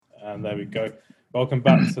And there we go. Welcome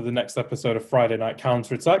back to the next episode of Friday Night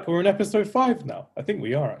Counter Attack. We're in episode 5 now. I think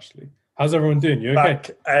we are actually. How's everyone doing? You okay?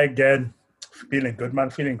 Back again. Feeling good, man.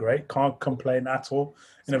 Feeling great. Can't complain at all.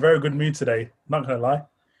 In a very good mood today. Not going to lie.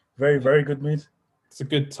 Very, very good mood. It's a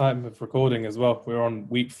good time of recording as well. We're on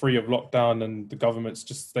week 3 of lockdown and the government's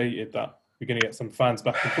just stated that we're going to get some fans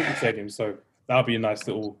back in football stadiums. So that'll be a nice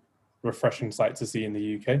little refreshing sight to see in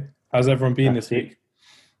the UK. How's everyone been this week?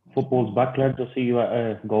 Football's back, lads. I'll see you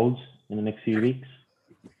at Goals in the next few weeks.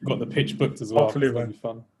 Got the pitch booked as well. Hopefully, It'll be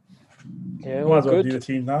fun. Yeah, Might as well good. do the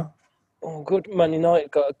team now. Oh, good. Man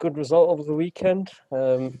United got a good result over the weekend.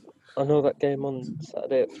 I know that game on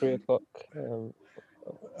Saturday at 3 o'clock.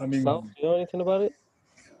 I mean, Sal, you know anything about it?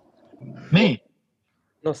 Me?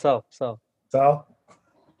 No, Sal. Sal?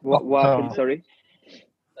 What happened, sorry?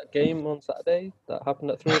 That game on Saturday that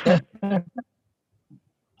happened at 3 o'clock.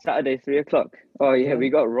 Saturday, 3 o'clock. Oh, yeah, we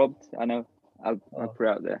got robbed. I know. I'll put it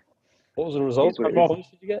out there. What was the result? How many points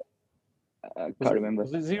did you get? I can't remember.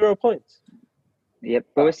 Was it 0 points? Yep,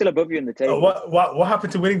 but we're still above you in the table. What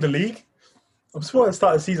happened to winning the league? I'm sure at the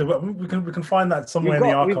start of the season. We can find that somewhere in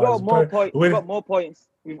the archives. We've got more points.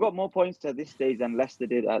 We've got more points at this stage than Leicester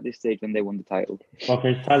did at this stage when they won the title.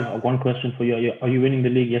 Okay, Sal, one question for you. Are you winning the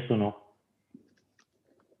league, yes or no?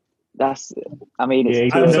 It's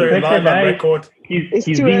Answer it live on record. He's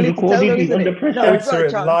too being early to tell, recorded. He's isn't under it? pressure. No, we've got Answer a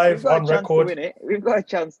it chance. live We've got on a chance record. to win it. We've got a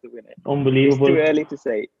chance to win it. Unbelievable. It's too early to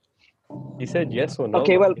say. You said yes or no.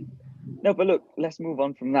 Okay, well, no, but look, let's move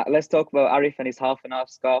on from that. Let's talk about Arif and his half-and-half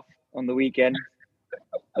scarf on the weekend.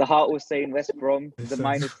 The heart was saying West Brom, the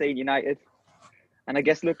mind was saying United. And I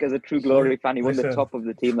guess, look, as a true Glory fan, he won the top of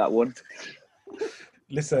the team that won.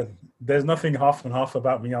 Listen, there's nothing half and half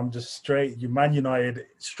about me. I'm just straight. Man United,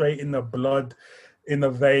 straight in the blood, in the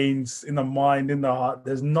veins, in the mind, in the heart.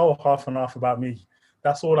 There's no half and half about me.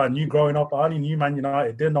 That's all I knew growing up. I only knew Man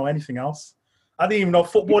United. Didn't know anything else. I didn't even know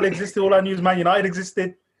football existed. All I knew was Man United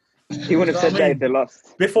existed. He wouldn't have said that if they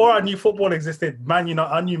lost. Before I knew football existed, I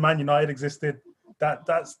knew Man United existed.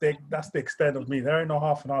 That's the extent of me. There ain't no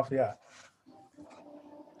half and half yet.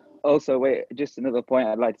 Also, wait, just another point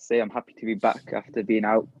I'd like to say. I'm happy to be back after being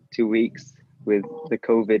out 2 weeks with the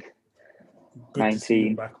COVID-19. Good to see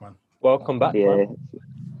you back, man. Welcome back, Yeah, man.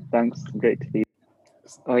 thanks. Great to be.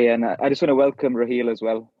 Oh, yeah, and I just want to welcome Raheel as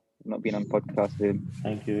well. I've not been on podcast with him.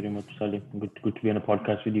 Thank you very much, Sally. Good to be on a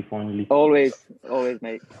podcast with you finally. Always,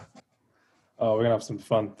 mate. Oh, we're going to have some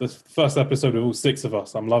fun. This first episode with all 6 of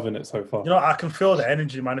us. I'm loving it so far. You know, I can feel the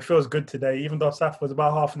energy, man. It feels good today, even though Saf was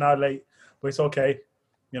about half an hour late. But it's okay.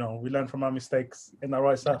 You know, we learn from our mistakes. Isn't that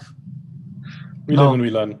right, Saf? We live and we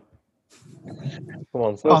learn. Come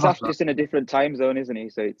on, Well, Sal. Saf's just in a different time zone, isn't he?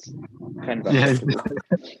 So it's kind of... Yeah.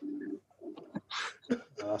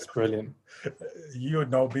 That's brilliant. You would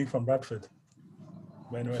know, being from Bradford.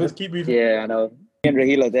 But anyway, let's keep moving. Yeah, I know. Me and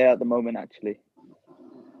Raheel are there at the moment, actually.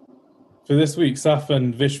 For this week, Saf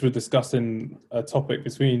and Vish were discussing a topic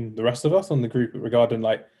between the rest of us on the group regarding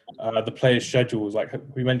the players' schedules. Like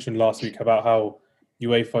we mentioned last week about how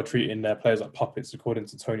UEFA are treating their players like puppets, according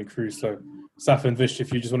to Tony Cruz. So, Saf and Vish,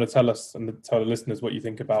 if you just want to tell us and tell the listeners what you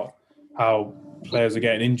think about how players are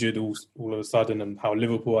getting injured all of a sudden and how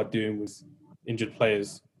Liverpool are doing with injured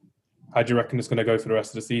players. How do you reckon it's going to go for the rest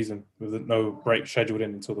of the season with no break scheduled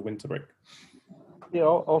in until the winter break? Yeah,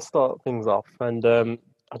 I'll start things off. And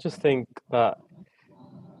I just think that,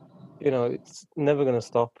 it's never going to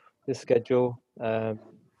stop, this schedule.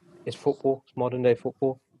 It's football, it's modern day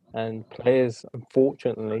football. And players,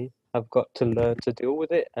 unfortunately, have got to learn to deal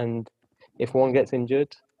with it. And if one gets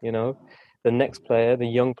injured, the next player, the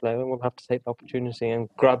young player, will have to take the opportunity and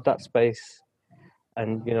grab that space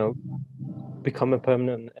and, become a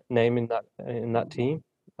permanent name in that team.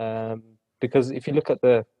 Because if you look at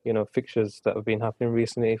the, fixtures that have been happening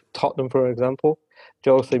recently, Tottenham, for example,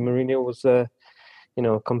 Jose Mourinho was,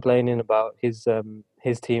 complaining about his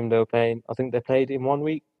team they were playing. I think they played in 1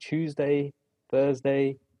 week, Tuesday,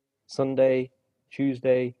 Thursday, Sunday,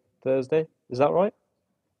 Tuesday, Thursday. Is that right?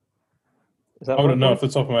 I wouldn't know off the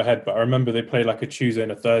top of my head, but I remember they played like a Tuesday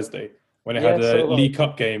and a Thursday when they had a League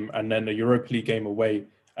Cup game and then a Europa League game away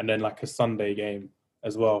and then like a Sunday game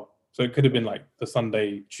as well. So it could have been like the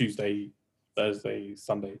Sunday, Tuesday, Thursday,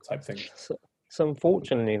 Sunday type thing. So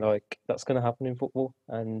unfortunately, that's going to happen in football.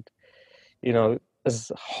 And, as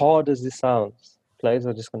hard as this sounds, players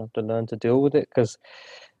are just going to have to learn to deal with it because,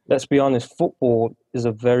 let's be honest, football is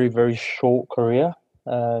a very, very short career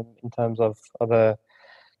in terms of other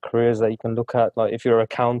careers that you can look at. Like if you're an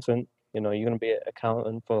accountant, you're going to be an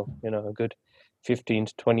accountant for, a good 15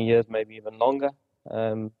 to 20 years, maybe even longer.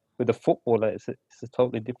 With a footballer, it's a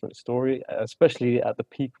totally different story, especially at the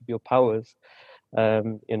peak of your powers.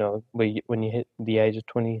 You know, when you hit the age of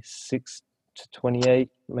 26 to 28,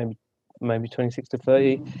 maybe 26 to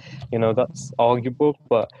 30, you know, that's arguable,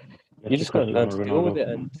 but you just got to learn to deal with it.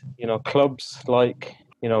 And you know, clubs like,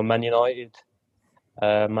 you know, Man United,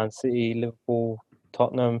 Man City, Liverpool,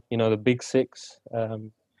 Tottenham, you know, the big six,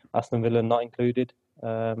 Aston Villa not included,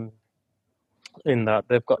 in that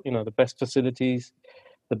they've got, you know, the best facilities,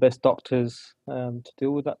 the best doctors, to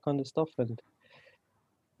deal with that kind of stuff. And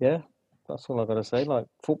yeah, that's all I gotta say. Like,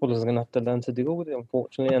 footballers are gonna have to learn to deal with it,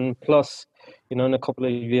 unfortunately. And plus, you know, in a couple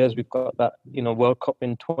of years we've got that, you know, World Cup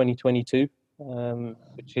in 2022,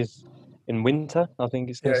 which is in winter. I think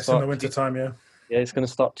it's gonna Yeah, it's in start the winter time. Yeah. Yeah, it's gonna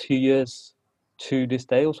start 2 years to this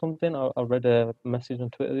day or something. I read a message on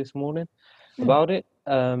Twitter this morning about it.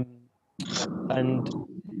 And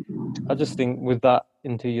I just think with that,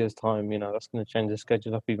 in 2 years' time, you know, that's going to change the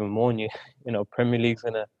schedule up even more. And you know, Premier League's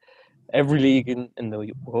every league in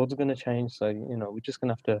the world's going to change. So, you know,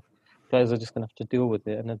 players are just going to have to deal with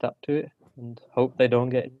it and adapt to it and hope they don't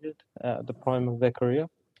get injured at the prime of their career.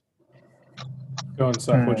 Go on,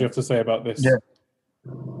 Saf. What do you have to say about this? Yeah.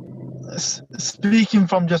 Speaking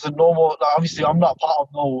from just a normal, obviously, I'm not part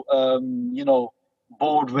of no,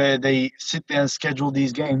 board where they sit there and schedule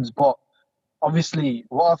these games. But obviously,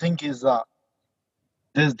 what I think is that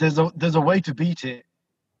there's a way to beat it.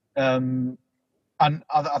 And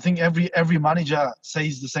I think every manager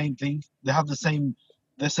says the same thing. They have the same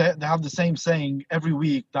saying every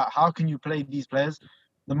week, that how can you play these players?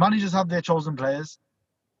 The managers have their chosen players.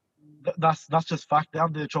 That's just fact. They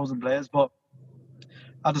have their chosen players, but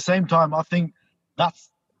at the same time, I think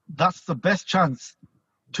that's the best chance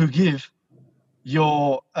to give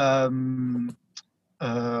your forgot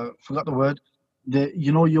the word,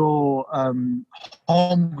 your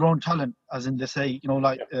homegrown talent, as in they say,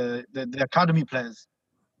 the academy players.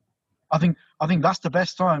 I think that's the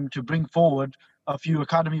best time to bring forward a few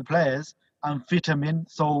academy players and fit them in.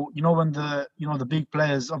 So when the big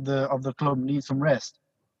players of the club need some rest,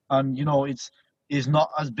 and it's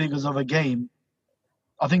not as big as of a game.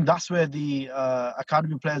 I think that's where the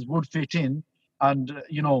academy players would fit in, and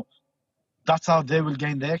that's how they will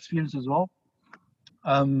gain their experience as well.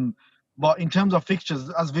 But in terms of fixtures,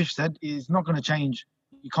 as Vish said, it's not going to change.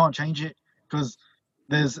 You can't change it because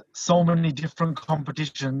there's so many different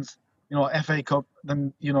competitions. FA Cup,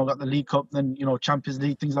 then got the League Cup, then Champions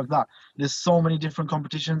League, things like that. There's so many different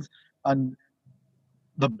competitions, and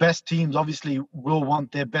the best teams obviously will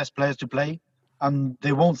want their best players to play, and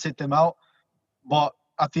they won't sit them out. But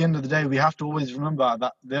at the end of the day, we have to always remember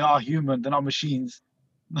that they are human; they're not machines.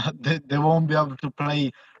 They won't be able to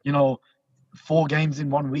play, 4 games in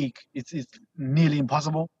 1 week. It's nearly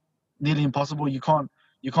impossible. Nearly impossible. You can't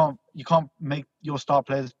make your star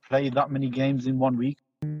players play that many games in 1 week.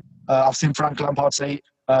 I've seen Frank Lampard say it.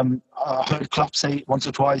 I heard Klopp say it once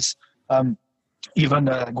or twice. Even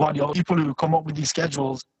Guardiola. People who come up with these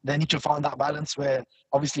schedules, they need to find that balance where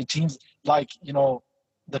obviously teams like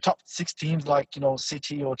the top 6 teams like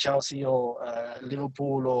City or Chelsea or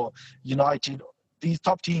Liverpool or United. These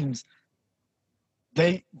top teams,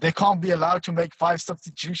 they can't be allowed to make 5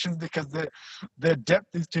 substitutions because their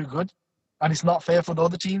depth is too good, and it's not fair for the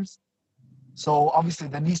other teams. So obviously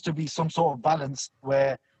there needs to be some sort of balance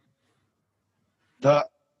where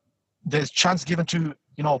there's chance given to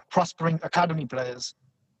prospering academy players,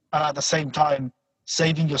 and at the same time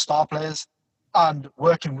saving your star players and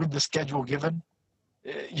working with the schedule given.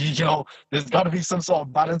 There's got to be some sort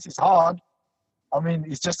of balance. It's hard. I mean,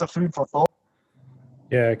 it's just a food for thought.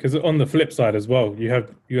 Yeah, because on the flip side as well, you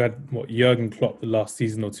had Jurgen Klopp the last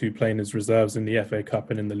season or 2 playing his reserves in the FA Cup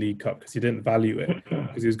and in the League Cup because he didn't value it,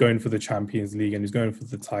 because he was going for the Champions League and he's going for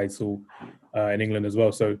the title in England as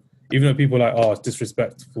well. So even though people are like, it's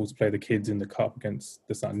disrespectful to play the kids in the cup against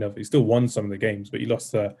this, that, and the other, he still won some of the games, but he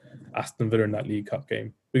lost to Aston Villa in that League Cup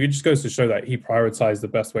game. But it just goes to show that he prioritised the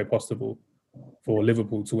best way possible for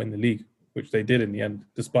Liverpool to win the league, which they did in the end,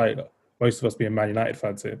 despite most of us being Man United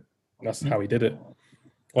fans here. And that's how he did it.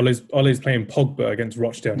 Ole's playing Pogba against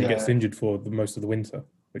Rochdale and he gets injured for the most of the winter,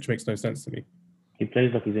 which makes no sense to me. He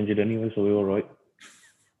plays like he's injured anyway, so we're all right.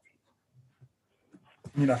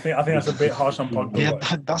 I think that's a bit harsh on Pogba.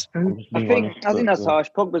 Yeah, that's true. I think that's harsh.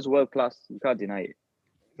 Pogba's world class. You can't deny it.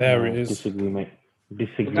 There it is. Disagree, mate.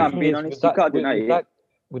 Disagree. No, I'm being honest. You can't deny it.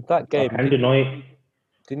 With that game, I can't deny it.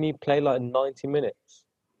 didn't he play like 90 minutes?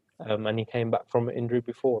 And he came back from an injury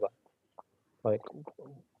before that. Like,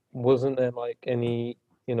 wasn't there like any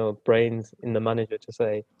brains in the manager to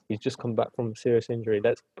say he's just come back from a serious injury,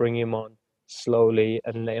 let's bring him on slowly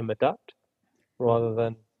and let him adapt, rather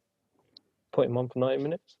than put him on for 90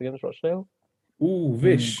 minutes against Rochdale? Ooh,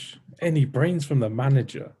 Vish, any brains from the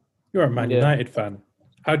manager? You're a Man Yeah. United fan.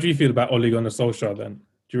 How do you feel about Ole Gunnar Solskjaer then?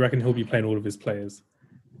 Do you reckon he'll be playing all of his players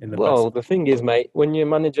in the Well, best? the thing is, mate, when you're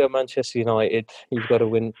manager of Manchester United, you've got to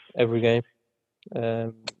win every game. Uh,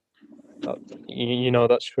 you know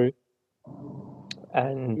that's true.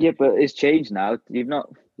 And Yeah, but it's changed now. You've not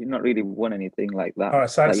really won anything like that. All right,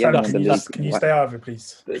 Sam, Like, you haven't Sam, won the league. can you stay out of it,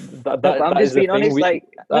 please? No, but I'm just being honest. Like,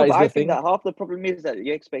 no, but I think that half the problem is that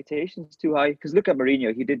your expectations too high. Because look at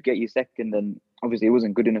Mourinho; he did get you second, and obviously it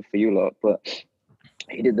wasn't good enough for you lot, but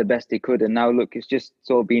he did the best he could. And now look, it's just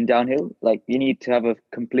sort of been downhill. Like, you need to have a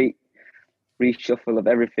complete reshuffle of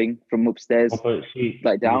everything from upstairs, But see,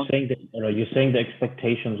 like down. you're saying the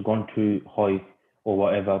expectations gone too high or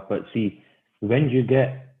whatever. But see, when you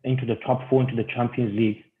get into the top 4 into the Champions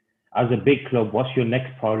League, as a big club, what's your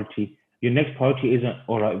next priority? Your next priority isn't,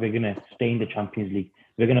 all right, we're going to stay in the Champions League.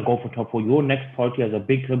 We're going to go for top 4. Your next priority as a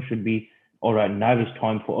big club should be, all right, now it's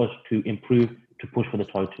time for us to improve, to push for the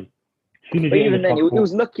title. But even then, it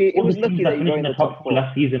was lucky. It was lucky that you got in the top 4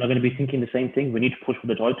 last season are going to be thinking the same thing. We need to push for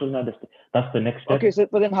the title now. That's the next step. Okay, so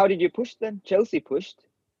but then how did you push then? Chelsea pushed.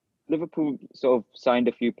 Liverpool sort of signed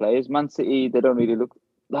a few players. Man City, they don't really look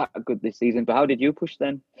that good this season. But how did you push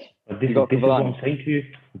then? But this is what I'm saying to you.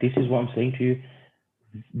 This is what I'm saying to you.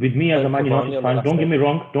 With me as a Man United fan, don't get me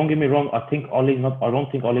wrong. I don't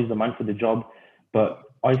think Ole's the man for the job. But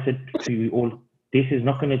I said to you all, this is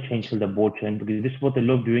not going to change till the board change, because this is what they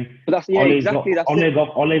love doing. But that's exactly.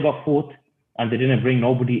 Ole got fourth, and they didn't bring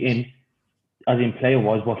nobody in, as in player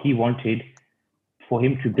was what he wanted, for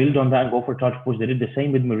him to build on that and go for a touch push. They did the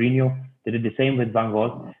same with Mourinho. They did the same with Van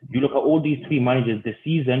Gaal. You look at all these 3 managers. The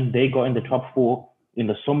season they got in the top 4. In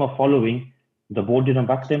the summer following, the board didn't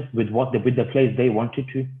back them with the players they wanted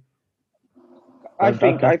to. I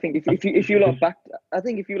think if you lot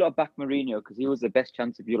backed Mourinho, because he was the best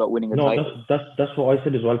chance of you lot winning a title. That's what I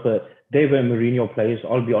said as well. But they were Mourinho players.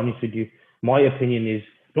 I'll be honest with you. My opinion is,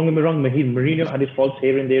 don't get me wrong, Mourinho had his faults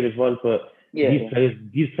here and there as well. But these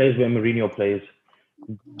players were Mourinho players.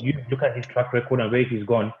 You look at his track record and where he's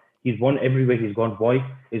gone. He's won everywhere he's gone. Why?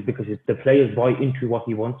 Is because the players buy into what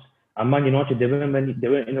he wants. And Man United, there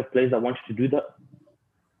weren't enough players that wanted to do that.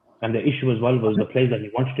 And the issue as well was the players that he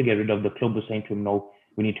wanted to get rid of. The club was saying to him, no,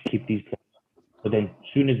 we need to keep these players. But then as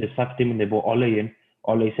soon as they sacked him and they brought Ole in,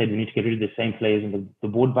 Ole said we need to get rid of the same players, and the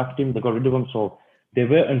board backed him. They got rid of him. So they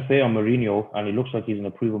were unfair on Mourinho, and it looks like he's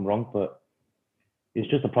going to prove him wrong. But it's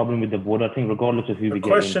just a problem with the board. I think regardless of who we get in. The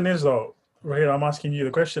question is though, Raheel, I'm asking you.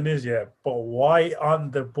 The question is, but why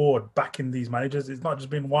aren't the board backing these managers? It's not just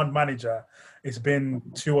been one manager; it's been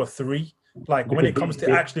 2 or 3. Like because when it comes to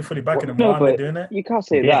actually fully backing them, why aren't they doing it? You can't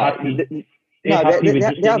say that. They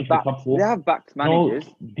have backed managers.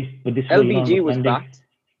 But this LBG was backed.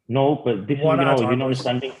 No, but this is you're not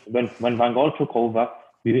understanding. When Van Gaal took over,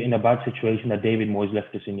 we were in a bad situation that David Moyes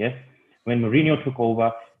left us in. Yeah, when Mourinho took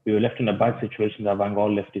over, we were left in a bad situation that Van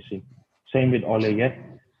Gaal left us in. Same with Ole. Yeah.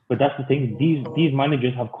 But that's the thing. These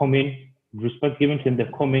managers have come in, respect given to them.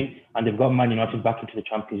 They've come in and they've got Man United back into the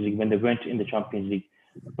Champions League when they weren't in the Champions League.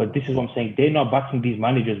 But this is what I'm saying. They're not backing these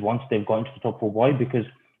managers once they've got into the top 4. Why? Because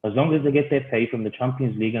as long as they get their pay from the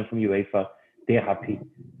Champions League and from UEFA, they're happy.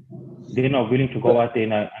 They're not willing to go out there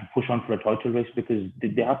and push on for a title race because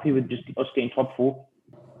they're happy with just us getting top 4.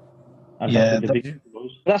 And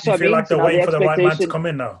that's what I feel like they're waiting for the right man to come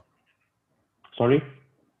in now. Sorry?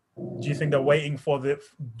 Do you think they're waiting for do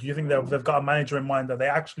you think they've got a manager in mind that they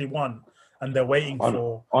actually want and they're waiting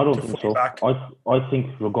for? I don't think so. I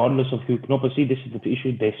think regardless of who. No, but see, this is the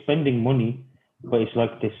issue. They're spending money, but it's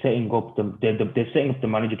like they're setting up the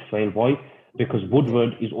manager to fail. Why? Because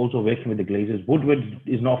Woodward is also working with the Glazers. Woodward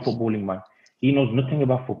is not a footballing man. He knows nothing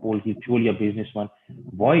about football. He's purely a businessman.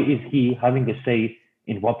 Why is he having a say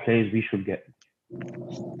in what players we should get?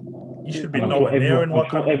 You should be nowhere near in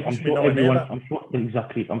what I'm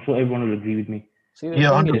sure everyone will agree with me. See,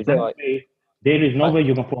 the there is no way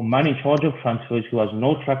you can put a man in charge of transfers who has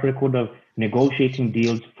no track record of negotiating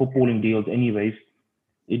deals, footballing deals anyways.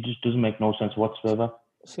 It just doesn't make no sense whatsoever.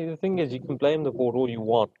 See, the thing is, you can blame the board all you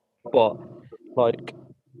want, but like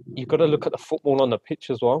you've got to look at the football on the pitch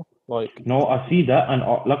as well. Like, no, I see that, and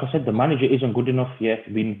like I said, the manager isn't good enough. Yeah,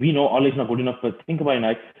 we know Ole's not good enough, but think about it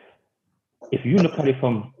now. If you look at it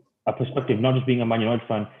from a perspective, not just being a Man United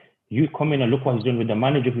fan, you come in and look what he's done with the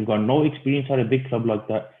manager who's got no experience at a big club like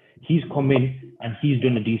that. He's come in and he's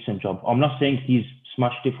done a decent job. I'm not saying he's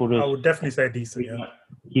smashed it for us. I would definitely say decent, yeah.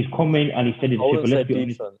 He's come in and he said it's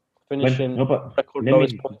decent. Finishing record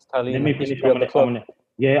lowest points tally. Let me finish.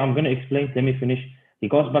 I'm going to explain. Let me finish. He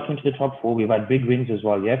goes back into the top 4. We've had big wins as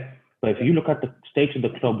well, yeah? But if you look at the state of the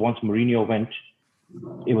club once Mourinho went,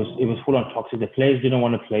 it was full on toxic. The players didn't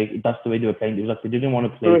want to play. That's the way they were playing. It was like they didn't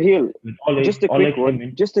want to play. Raheel, Ole just a quick came one.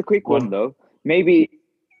 in. Just a quick one though. Maybe,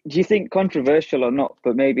 do you think controversial or not?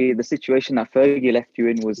 But maybe the situation that Fergie left you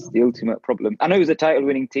in was the ultimate problem. I know it was a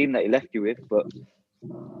title-winning team that he left you with, but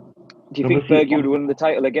do you think Fergie would win the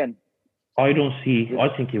title again? I don't see.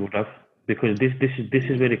 I think he would have, because this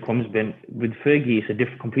is where it comes. Ben, with Fergie, it's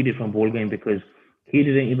a completely different ball game, because he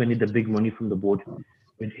didn't even need the big money from the board.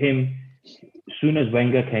 With him, as soon as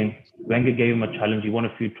Wenger came, Wenger gave him a challenge. He won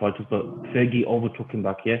a few titles, but Fergie overtook him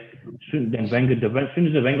back. Yeah. As soon as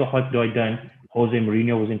the Wenger hype died down, Jose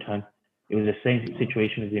Mourinho was in town. It was the same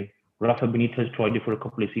situation with him. Rafa Benitez tried it for a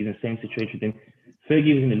couple of seasons. Same situation with him.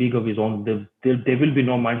 Fergie was in a league of his own. There will be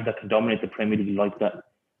no manager that can dominate the Premier League like that.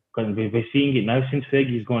 Because we're seeing it now since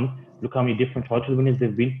Fergie's gone. Look how many different title winners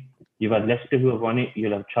they've been. You've had Leicester who have won it.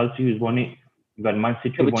 You'll have Chelsea who's won it. You've had Man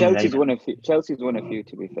City who but won Chelsea's it. won a few. Chelsea's won a few,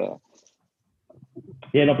 to be fair.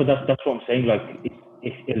 Yeah, no, but that's what I'm saying. Like,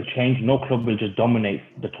 it'll change. No club will just dominate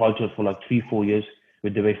the title for like 3-4 years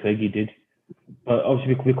with the way Fergie did. But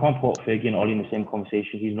obviously, we can't put Fergie and Ole in the same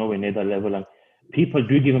conversation. He's nowhere near that level. And people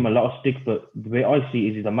do give him a lot of stick, but the way I see it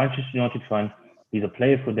is he's a Manchester United fan. He's a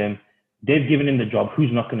player for them. They've given him the job.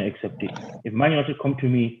 Who's not going to accept it? If Man United come to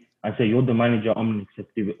me and say, you're the manager, I'm going to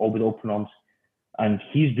accept it with open arms. And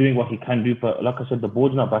he's doing what he can do. But like I said, the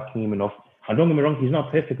board's not backing him enough. And don't get me wrong, he's not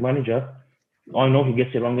a perfect manager. I know he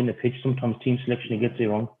gets it wrong in the pitch. Sometimes team selection, he gets it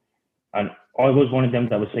wrong. And I was one of them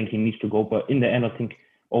that was saying he needs to go. But in the end, I think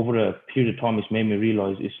over a period of time, it's made me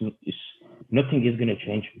realise it's nothing is going to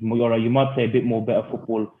change. You might play a bit more better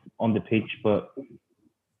football on the pitch, but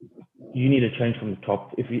you need a change from the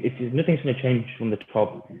top. If nothing's going to change from the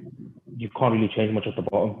top, you can't really change much at the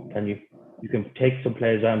bottom, can you? You can take some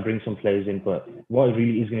players out and bring some players in, but what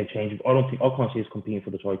really is going to change, I can't see us competing for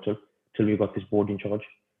the title till we've got this board in charge.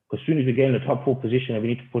 Because as soon as we get in the top 4 position and we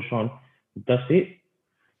need to push on, that's it.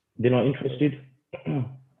 They're not interested.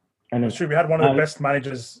 And it's true. We had one of the best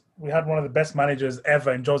managers. We had one of the best managers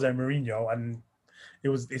ever in Jose Mourinho, and it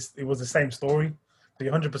was the same story.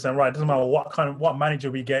 You're 100% right. It doesn't matter what manager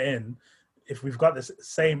we get in. If we've got this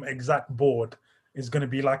same exact board, it's going to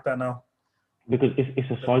be like that now. Because it's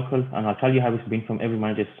a cycle, and I'll tell you how it's been from every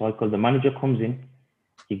manager's cycle. The manager comes in,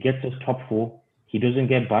 he gets us top 4, he doesn't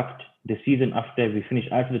get backed. The season after we finish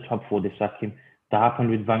out of the top 4, they sack him. That happened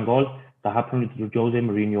with Van Gaal, that happened with Jose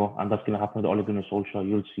Mourinho, and that's going to happen with Ole Gunnar Solskjaer.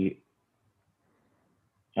 You'll see it.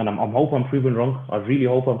 And I hope I'm proven wrong. I really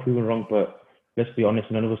hope I'm proven wrong, but let's be honest,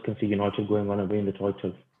 none of us can see United going on and winning the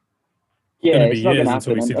title. Yeah, it's not going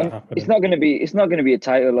to happen. It's not going to be a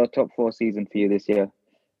title or top 4 season for you this year.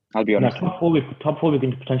 I'll be honest. No, top four we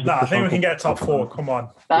can potentially. I think we can get top 4. Come on.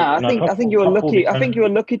 I think you were lucky. I think you were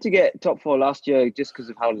lucky to get top 4 last year just because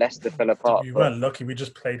of how Leicester fell apart. We weren't lucky. We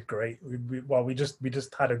just played great. We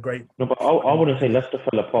just had a great. No, but I wouldn't say Leicester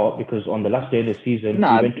fell apart, because on the last day of the season,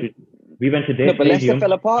 we went to their no, but Leicester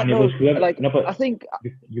fell apart. I think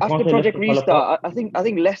after Project Restart, I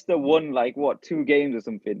think Leicester won 2 games or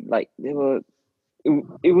something.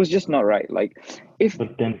 It was just not right.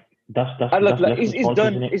 But then that's it's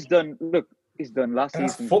done. It's done. Look, it's done. Last season.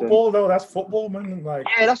 That's football, though. That's football, man.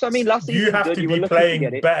 Yeah, that's what I mean. Last season, you have to be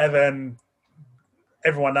playing better than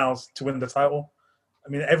everyone else to win the title. I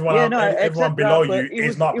mean, everyone below you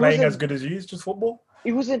is not playing as good as you. It's just football.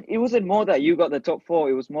 It wasn't more that you got the top 4.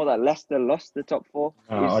 It was more that Leicester lost the top 4.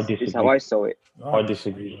 I disagree. Is how I saw it. I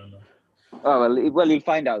disagree. Oh well, you'll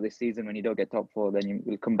find out this season when you don't get top 4. Then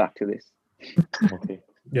we'll come back to this. Okay.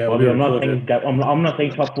 Yeah, I'm not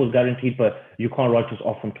saying top 4 is guaranteed, but you can't write us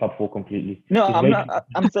off from top 4 completely. No,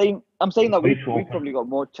 I'm saying that we've probably got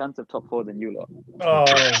more chance of top 4 than you lot. Oh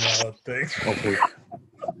no, thanks. Okay.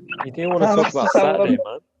 You didn't want to talk about Saturday,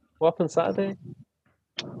 man. What happened Saturday?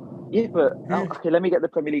 Yeah, but okay. Let me get the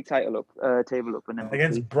Premier League table up, and then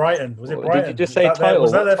against Brighton. Was it Brighton? Did you just say title?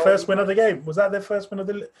 Was that their first win of the game? Was that their first win of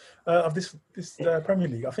the of this Premier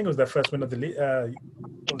League? I think it was their first win of the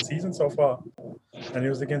season so far, and it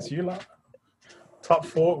was against you lot. Top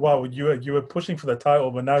 4. Wow, you were pushing for the title,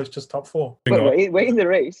 but now it's just top 4. But we're in the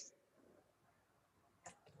race.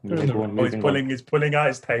 He's pulling out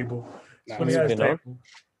his table.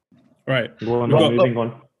 Right. Moving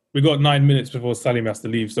on. We've got 9 minutes before Salim has to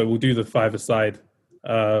leave, so we'll do the 5-a-side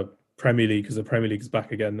Premier League, because the Premier League is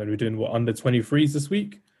back again, and we're doing under 23s this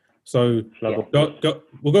week. So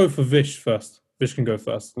we'll go for Vish first. Vish can go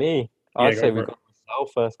first. Me? I'd say we got Sal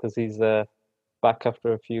first, because he's back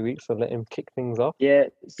after a few weeks, so let him kick things off. Yeah.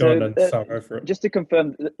 So go on then, Sal, go for it. Just to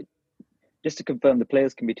confirm, the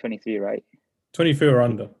players can be 23, right? 23 or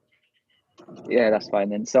under. Yeah, that's fine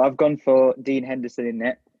then. So I've gone for Dean Henderson in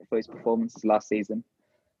net for his performances last season.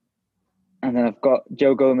 And then I've got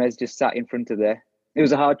Joe Gomez just sat in front of there. It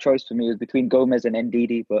was a hard choice for me. It was between Gomez and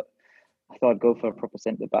Ndidi, but I thought I'd go for a proper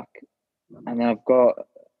centre back. And then I've got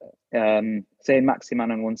say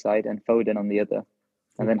Maximan on one side and Foden on the other,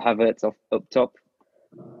 and then Havertz up top.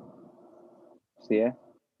 So yeah,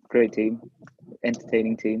 great team,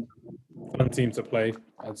 entertaining team. Fun team to play,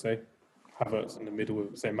 I'd say. Havertz in the middle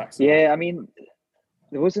with, say, Maximan. Yeah, I mean,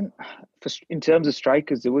 there wasn't, in terms of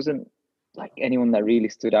strikers, there wasn't like anyone that really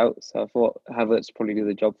stood out. So I thought Havertz probably do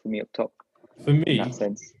the job for me up top. For me, in that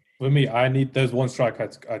sense. there's one striker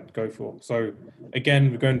I'd go for. So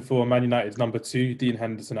again, we're going for Man United's number 2, Dean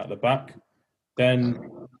Henderson at the back.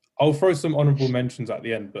 Then I'll throw some honourable mentions at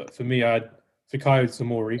the end, but for me, I had Fikayo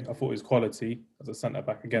Tomori. I thought his quality as a centre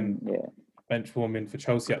back again. Yeah. Bench warming for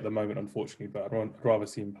Chelsea at the moment, unfortunately, but I'd rather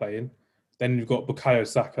see him playing. Then you've got Bukayo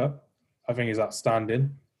Saka. I think he's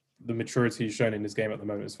outstanding. The maturity he's shown in his game at the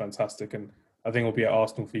moment is fantastic, and I think he'll be at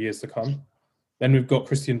Arsenal for years to come. Then we've got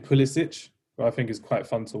Christian Pulisic, who I think is quite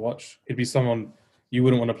fun to watch. He'd be someone you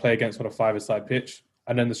wouldn't want to play against on a five-a-side pitch.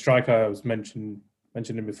 And then the striker I was mentioning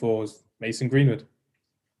before was Mason Greenwood.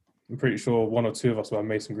 I'm pretty sure one or two of us will have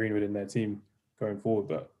Mason Greenwood in their team going forward,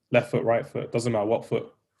 but left foot, right foot, doesn't matter what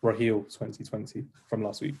foot. Raheel 2020 from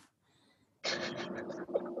last week. I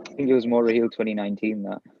think it was more Raheel 2019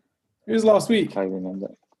 that. It was last week. I remember.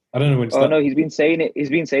 I don't know when. Oh no, he's been saying it. He's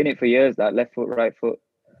been saying it for years. That left foot, right foot.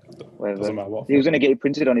 Whatever. Doesn't matter what. He was going to get it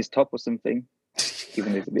printed on his top or something.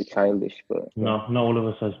 Even though it's a bit childish, but no, not all of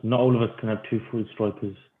us can have 2 full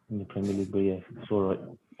strikers in the Premier League. But yeah, it's all right.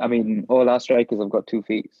 I mean, all our strikers have got 2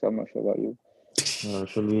 feet, so I'm not sure about you.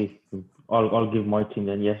 Shall we? I'll give my team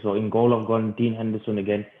then. Yes. So in goal, I've gone Dean Henderson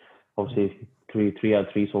again. Obviously, 3 out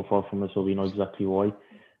of 3 so far from us, so we know exactly why.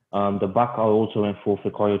 The back, I also went for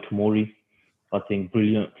Fikayo Tomori. I think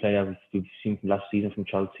brilliant player we've seen from last season from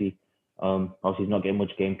Chelsea. Obviously, he's not getting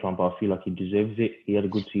much game time, but I feel like he deserves it. He had a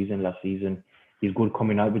good season last season. He's good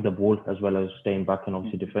coming out with the ball as well as staying back and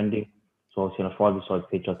obviously defending. So obviously on a five-side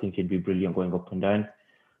pitch, I think he'd be brilliant going up and down.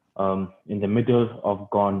 In the middle, I've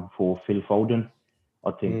gone for Phil Foden.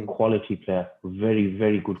 I think quality player, very,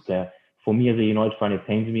 very good player. For me as a United fan, it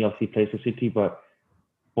pains me. Obviously, he plays for City, but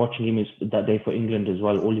watching him that day for England as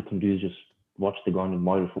well, all you can do is just watch the guy and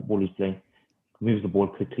admire the football he's playing. Moves the ball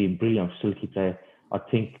quickly, brilliant, silky player. I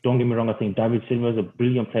think, don't get me wrong, I think David Silva is a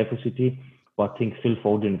brilliant player for City, but I think Phil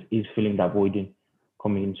Foden is filling that void in,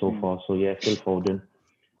 coming in so far. So yeah, Phil Foden.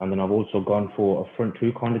 And then I've also gone for a front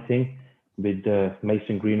 2 kind of thing with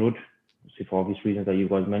Mason Greenwood, for obvious reasons that you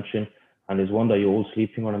guys mentioned. And there's one that you're all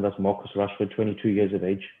sleeping on, and that's Marcus Rashford, 22 years of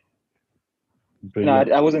age. Brilliant.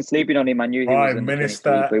 No, I wasn't sleeping on him. I knew he was Prime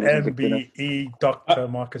Minister, MBE, Dr.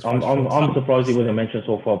 Marcus Rashford. I'm surprised he wasn't mentioned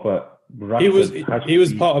so far, but Rashford he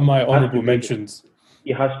was part of my honourable mentions.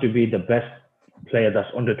 He has to be the best player that's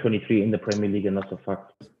under 23 in the Premier League, and that's a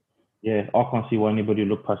fact. Yeah, I can't see why anybody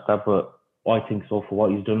look past that, but I think so for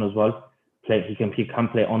what he's done as well. He can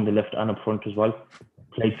play on the left and up front as well.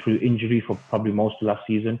 Played through injury for probably most of last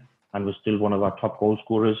season and was still one of our top goal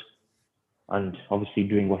scorers. And obviously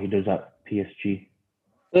doing what he does at PSG.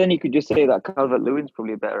 Then you could just say that Calvert-Lewin's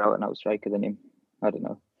probably a better out-and-out striker than him. I don't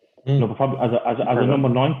know. No, but probably as a number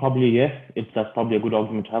 9, probably yeah. That's probably a good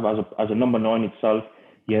argument to have as a number 9 itself.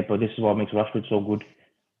 Yeah, but this is what makes Rashford so good.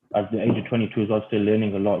 At the age of 22 as well, still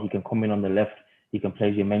learning a lot. He can come in on the left. He can play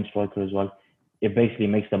as your main striker as well. It basically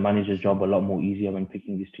makes the manager's job a lot more easier when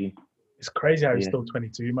picking this team. It's crazy how he's still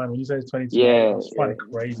 22, man. When you say he's 22, it's funny,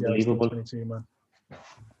 crazy how he's still 22, man.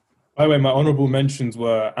 By the way, my honourable mentions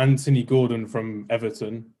were Anthony Gordon from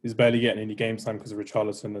Everton. He's barely getting any game time because of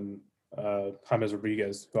Richarlison and James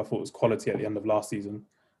Rodriguez, who I thought was quality at the end of last season.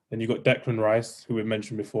 Then you got Declan Rice, who we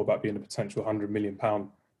mentioned before about being a potential £100 million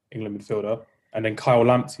England midfielder. And then Kyle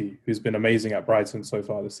Lamptey, who's been amazing at Brighton so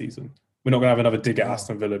far this season. We're not going to have another dig at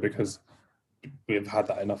Aston Villa because we've had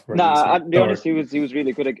that enough already. Nah, I'll be honest, he was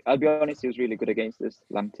really good. I'll be honest, he was really good against this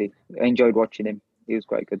Lamptey. I enjoyed watching him. He was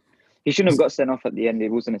quite good. He shouldn't have got sent off at the end. It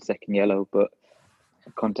wasn't a second yellow, but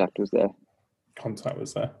contact was there. Contact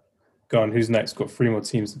was there. Go on, who's next? Got 3 more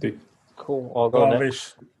teams to do. Cool, I'll go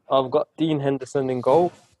next. I've got Dean Henderson in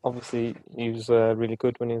goal. Obviously, he was really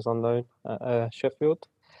good when he was on loan at Sheffield.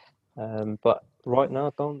 But right now,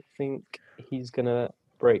 I don't think he's going to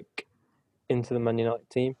break into the Man United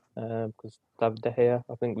team because David De Gea,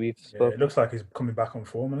 I think we've spoken. Yeah, it looks like he's coming back on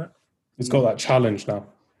form, isn't it? He's got that challenge now.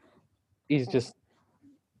 He's just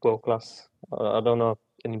world class. I don't know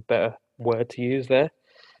any better word to use there.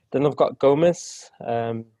 Then I've got Gomez.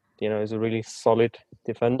 He's a really solid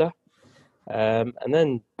defender. And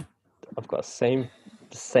then I've got the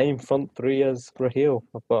same front 3 as Raheel.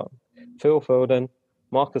 I've got Phil Foden,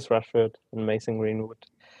 Marcus Rashford, and Mason Greenwood.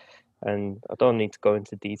 And I don't need to go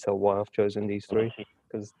into detail why I've chosen these three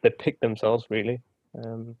because they picked themselves really.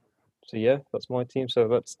 So yeah, that's my team. So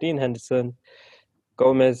that's Dean Henderson,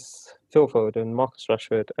 Gomez, Phil Foden, Marcus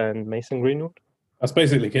Rashford, and Mason Greenwood. That's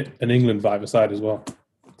basically an England vibe aside as well.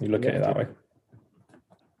 You look at it that way.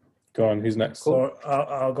 Go on, who's next? So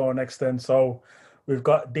I'll go next then. So we've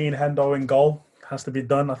got Dean Hendo in goal. Has to be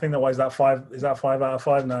done. I think is that 5 out of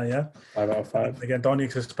 5 now, yeah? 5 out of 5. Again, don't need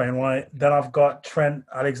to explain why. Then I've got Trent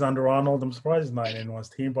Alexander-Arnold. I'm surprised he's not in anyone's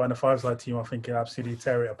team, but in a 5-side team, I think he'll absolutely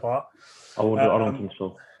tear it apart. I don't think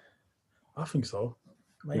so. I think so.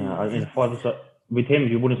 Maybe. Yeah, in 5-side, with him,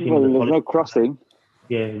 you wouldn't see him. Well, there's no crossing.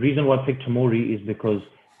 Yeah, the reason why I picked Tomori is because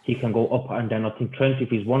he can go up and down. I think Trent, if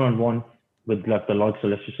he's one-on-one with like the likes of,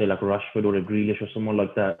 let's just say, like Rashford or a Grealish or someone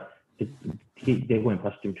like that, they won't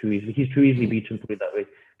pass him too easily. He's too easily beaten, put it that way.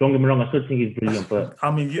 Don't get me wrong, I still think he's brilliant, but... I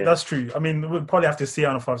mean, yeah. That's true. I mean, we'll probably have to see it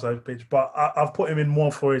on a 5-side pitch, but I've put him in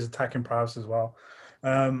more for his attacking prowess as well.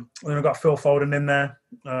 Then I've got Phil Foden in there.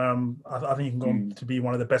 I think he can go to be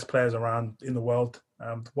one of the best players around in the world,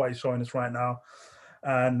 what he's showing us right now.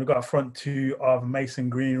 And we've got a front two of Mason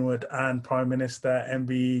Greenwood and Prime Minister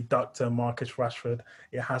MB Dr. Marcus Rashford.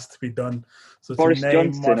 It has to be done. So Boris to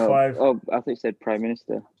name Johnson, my 5... Oh, I thought you said Prime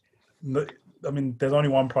Minister. I mean, there's only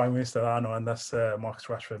one Prime Minister I know, and that's Marcus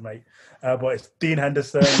Rashford, mate. But it's Dean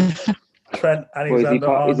Henderson, Trent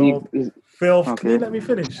Alexander-Arnold, Phil... Okay. Can you let me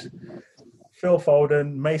finish? Phil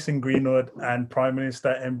Foden, Mason Greenwood, and Prime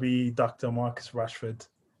Minister MB Dr. Marcus Rashford.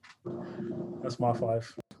 That's my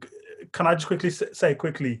 5. Can I just say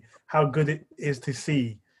quickly how good it is to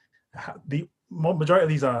see the majority of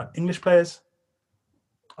these are English players?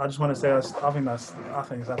 I just want to say I think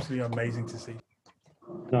it's absolutely amazing to see.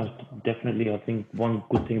 No, definitely. I think one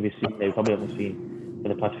good thing we've seen, we probably haven't seen for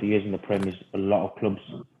the past few years in the Prem, is a lot of clubs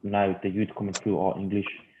now, the youth coming through are English,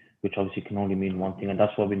 which obviously can only mean one thing, and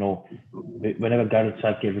that's why we know whenever Gareth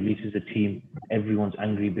Southgate releases a team, everyone's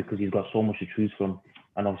angry because he's got so much to choose from.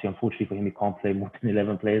 And obviously, unfortunately for him, he can't play more than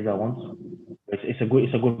 11 players at once. It's a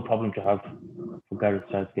good problem to have for Gareth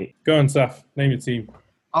Southgate. Go on, Saf. Name your team.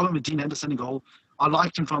 I went with Dean Henderson in goal. I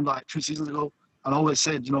liked him from like 2 seasons ago, and I always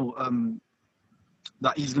said,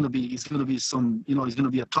 that he's gonna be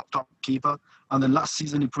a top keeper. And then last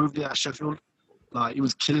season he proved it at Sheffield. Like he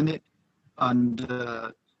was killing it, and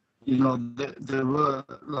there were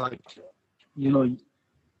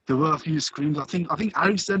a few screams. I think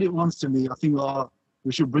Harry said it once to me. I think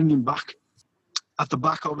we should bring him back. At the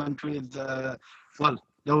back, I went with I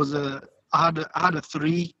had a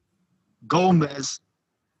 3: Gomez,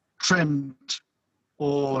 Trent,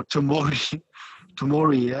 or Tomori.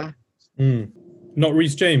 Tomori, yeah. Not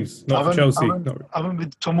Reece James, not for Chelsea. I went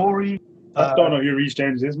with Tomori. I don't know who Reece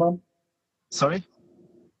James is, man. Sorry.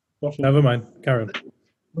 Never mind, Karen.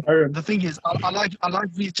 The thing is, I like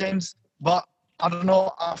Reece James, but I don't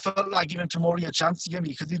know. I felt like giving Tomori a chance again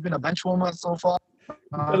because he's been a bench warmer so far.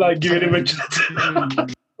 Giving him a chance.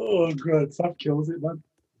 Oh god, Saf kills it, man.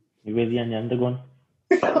 You really on the undergone?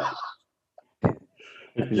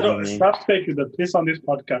 Saf's taking the piss on this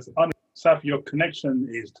podcast. Saf, your connection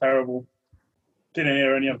is terrible. Didn't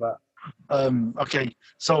hear any of that. Okay,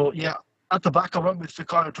 so yeah, at the back I went with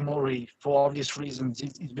Fikayo Tomori for obvious reasons.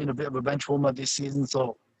 He's been a bit of a bench warmer this season,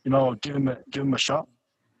 so give him a shot.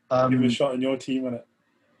 Give him a shot in your team, innit?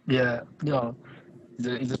 Yeah,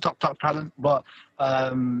 he's a top talent, but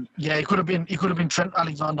it could have been Trent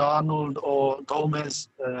Alexander-Arnold or Gomez.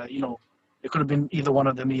 It could have been either one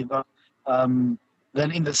of them either.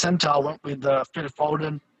 Then in the centre I went with Phil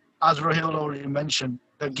Foden. As Rahil already mentioned,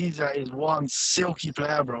 the geezer is one silky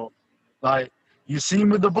player, bro. Like, you see him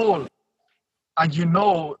with the ball, and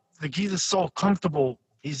the geezer's so comfortable.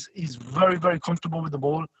 He's very, very comfortable with the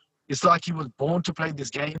ball. It's like he was born to play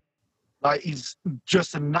this game. Like, he's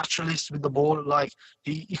just a naturalist with the ball. Like,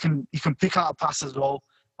 he can pick out a pass as well,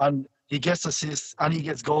 and he gets assists and he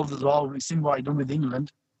gets goals as well. We've seen what he done with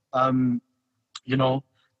England, and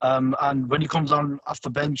when he comes on off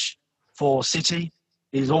the bench for City,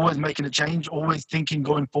 he's always making a change, always thinking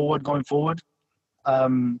going forward.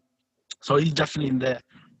 So he's definitely in there.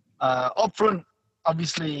 Up front,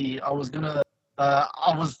 obviously, I was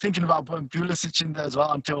thinking about putting Pulisic in there as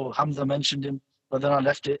well until Hamza mentioned him, but then I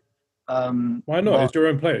left it. Why not? It's your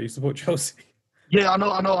own player. You support Chelsea. Yeah, I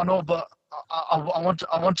know, but I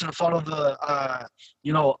wanted to follow the,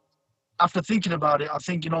 after thinking about it, I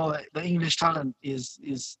think, the English talent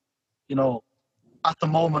is at the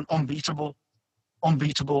moment unbeatable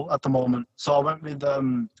at the moment. So I went with,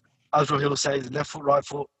 as Rahil says, left foot, right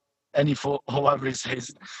foot, any foot, however he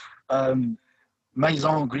says.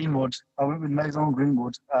 Mason Greenwood. I went with Mason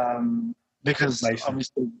Greenwood because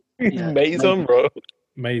obviously... Yeah, Mason, bro.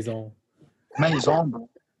 Maison. Maison, bro. You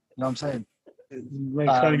know what I'm saying? Man,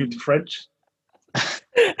 trying to get French.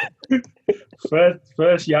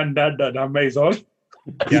 first Jan Dad that Maison.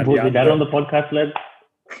 You put that on the podcast, lad.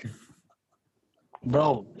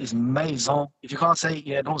 Bro, it's Maison. If you can't say it,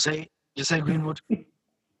 yeah, don't say it. Just say Greenwood.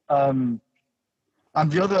 And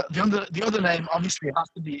the other name obviously has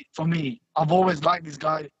to be, for me, I've always liked this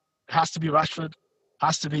guy. It has to be Rashford.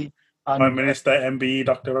 Has to be. And, Prime Minister, MBE,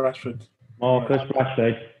 Dr. Rashford. Marcus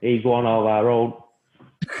Rashford, he's one of our own.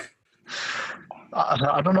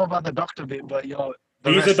 I don't know about the doctor bit, but He's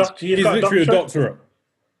a doctor. He's literally a doctorate.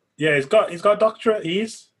 Yeah, he's got a doctorate. We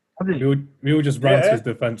all just ran to his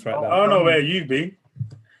defense right now. I don't know where you've been.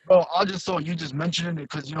 Bro, I just saw you just mentioning it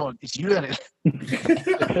because it's you in it.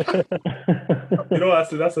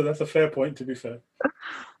 That's a fair point, to be fair.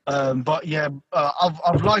 But yeah,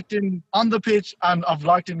 I've liked him on the pitch, and I've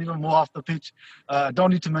liked him even more off the pitch. Don't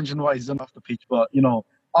need to mention what he's done off the pitch, but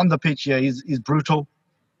on the pitch, yeah, he's brutal.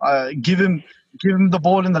 Give him the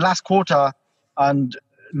ball in the last quarter, and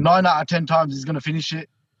 9 out of 10 times he's going to finish it.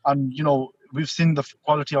 And we've seen the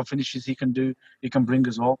quality of finishes he can bring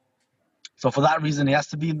as well. So for that reason, he has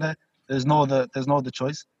to be in there. There's no other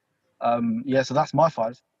choice. So that's my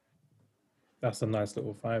 5. That's a nice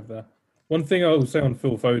little 5 there. One thing I will say on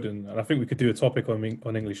Phil Foden, and I think we could do a topic on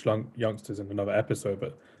English youngsters in another episode,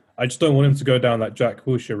 but I just don't want him to go down that Jack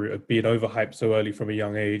Wilshere route of being overhyped so early from a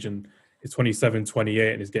young age, and he's 27,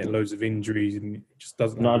 28, and he's getting loads of injuries, and he just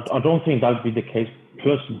doesn't. No, I don't think that would be the case.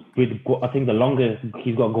 Plus, I think the longer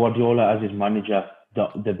he's got Guardiola as his manager,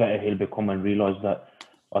 the better he'll become and realise that.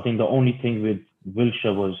 I think the only thing with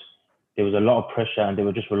Wilshere was there was a lot of pressure, and they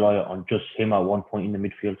were just reliant on just him at one point in the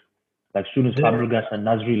midfield. Like, as soon as Fabregas and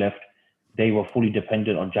Nasri left, they were fully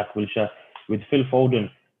dependent on Jack Wilshere. With Phil Foden,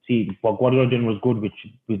 what Guardiola did was good,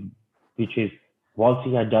 which is, whilst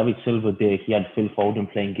he had David Silva there, he had Phil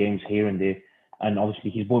Foden playing games here and there. And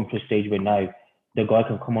obviously, he's going to a stage where now the guy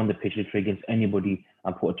can come on the pitch literally against anybody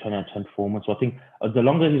and put a 10 out of 10 performance. So I think the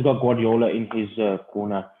longer he's got Guardiola in his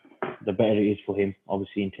corner, the better it is for him,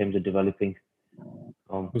 obviously, in terms of developing.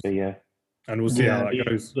 But yeah. And we'll see how that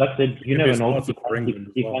goes. Like I said, you never know.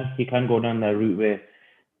 He can go down that route where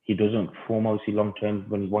he doesn't perform, obviously, long term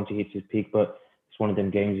once he hits his peak. But it's one of them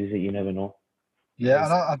games, is it? You never know. Yeah,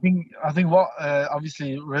 and I think what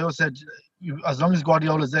obviously Rio said, as long as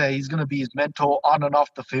Guardiola's there, he's going to be his mentor on and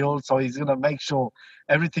off the field. So he's going to make sure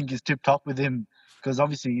everything is tip top with him, because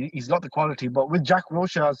obviously he's got the quality. But with Jack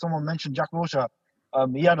Wilshere, as someone mentioned, Jack Wilshere,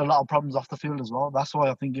 he had a lot of problems off the field as well. That's why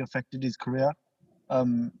I think he affected his career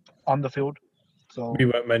on the field. So we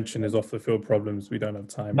won't mention his off the field problems. We don't have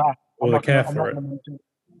time. Nah, or the care for it.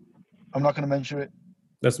 I'm not going to mention it.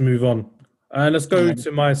 Let's move on. And let's go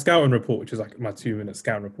to my scouting report, which is like my 2-minute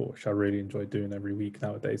scouting report, which I really enjoy doing every week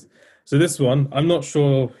nowadays. So this one, I'm not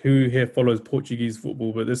sure who here follows Portuguese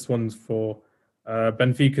football, but this one's for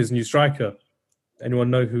Benfica's new striker. Anyone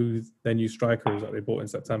know who their new striker is that they bought in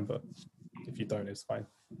September? If you don't, it's fine.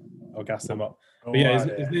 I'll gas them up. But yeah,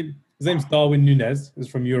 his name's Darwin Núñez. He's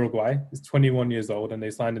from Uruguay. He's 21 years old, and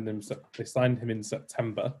they signed him in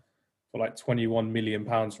September for like £21 million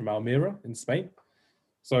from Almeria in Spain.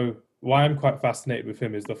 So why I'm quite fascinated with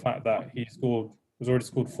him is the fact that has already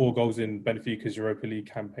scored 4 goals in Benfica's Europa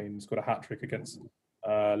League campaign. He's got a hat-trick against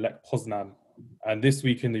Lech Poznan. And this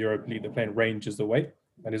week in the Europa League, they're playing Rangers away,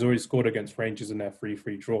 and he's already scored against Rangers in their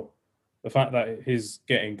 3-3 draw. The fact that he's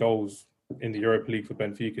getting goals in the Europa League for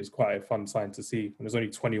Benfica is quite a fun sign to see. And he's only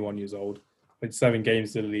 21 years old, played 7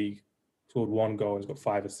 games in the league, scored 1 goal, and he's got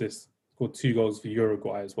 5 assists, scored 2 goals for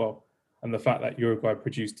Uruguay as well. And the fact that Uruguay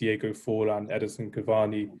produced Diego Forlan, Edison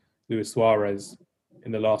Cavani, Luis Suarez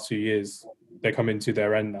in the last few years, they're coming to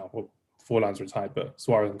their end now. Well, Forlan's retired, but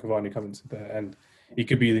Suarez and Cavani coming to their end. He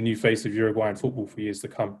could be the new face of Uruguayan football for years to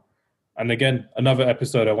come. And again, another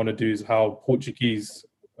episode I want to do is how Portuguese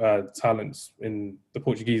talents in the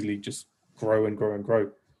Portuguese league just grow and grow and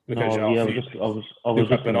grow. Look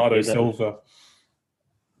at Bernardo Silva.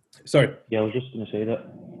 Sorry. Yeah, I was just going to say that.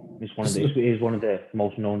 It is one of the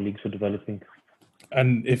most known leagues for developing.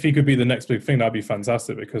 And if he could be the next big thing, that'd be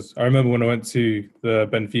fantastic, because I remember when I went to the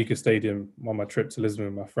Benfica stadium on my trip to Lisbon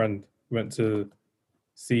with my friend, we went to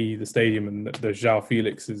see the stadium and the João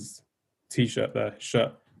Felix's t-shirt there,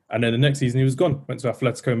 shirt. And then the next season he was gone. Went to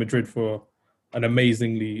Atletico Madrid for an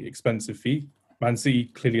amazingly expensive fee. Man City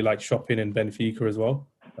clearly like shopping in Benfica as well.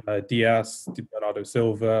 Diaz, Bernardo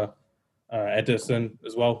Silva, Ederson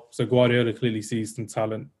as well. So Guardiola clearly sees some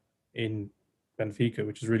talent in Benfica,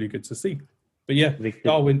 which is really good to see. But yeah,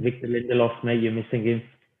 Darwin. Victor Lindelof, mate, you're missing him.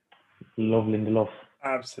 Love Lindelof.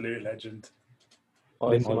 Absolute legend.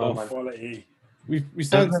 Lindelof. Quality. We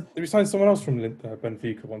signed someone else from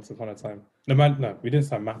Benfica once upon a time. No, we didn't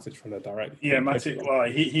sign Matic from there directly. Yeah, Matic. Well,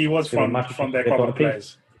 he was from their couple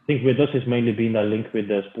players. I think with us it's mainly been that link with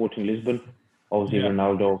the Sporting Lisbon. Obviously,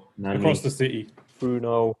 Ronaldo, Nani, across the city.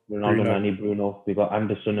 Bruno. Nani, Bruno. We got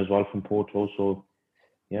Anderson as well from Porto. So,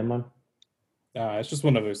 yeah, man. It's just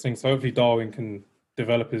one of those things. So hopefully Darwin can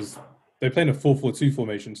develop his. They're playing a 4-4-2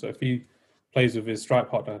 formation. So if he plays with his strike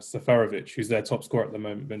partner Seferovic, who's their top scorer at the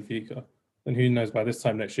moment, Benfica, then who knows by this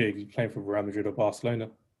time next year he's playing for Real Madrid or Barcelona,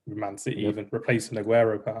 Man City, even replacing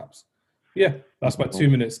Aguero perhaps. Yeah, that's my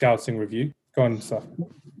 2-minute scouting review. Go on, Saf.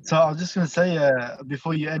 So I was just going to say,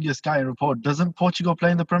 before you end your scouting report, doesn't Portugal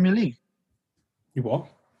play in the Premier League? You what?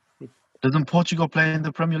 Doesn't Portugal play in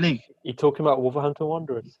the Premier League? You're talking about Wolverhampton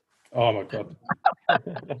Wanderers? Oh my god!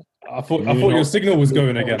 I thought your signal was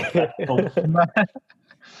going again.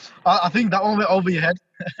 I think that one went over your head.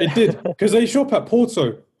 It did, because they shop at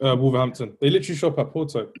Porto, Wolverhampton. They literally shop at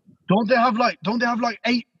Porto. Don't they have like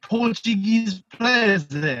 8 Portuguese players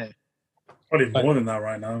there? Probably more than that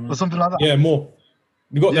right now. Man. Or something like that. Yeah, more.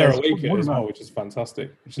 You got their away kit more as than well, that. which is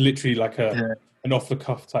fantastic. It's literally like an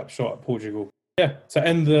off-the-cuff type shot at Portugal. Yeah, to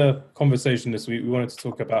end the conversation this week, we wanted to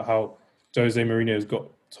talk about how Jose Mourinho has got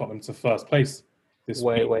Tottenham to first place this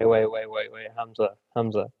week. Wait,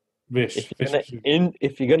 Hamza. Vish.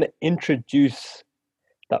 If you're gonna introduce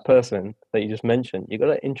that person that you just mentioned, you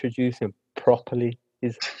gotta introduce him properly.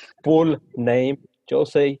 His full name,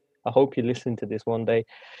 Jose. I hope you listen to this one day.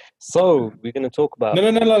 So we're gonna talk about. No.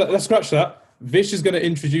 Let's scratch that. Vish is gonna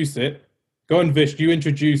introduce it. Go on, Vish. You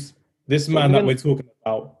introduce this man that we're talking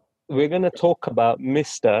about. We're gonna talk about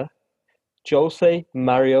Mr. Jose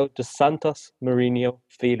Mario dos Santos Mourinho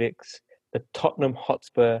Felix, the Tottenham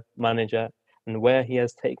Hotspur manager, and where he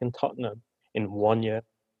has taken Tottenham in 1 year.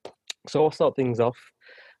 So I'll start things off.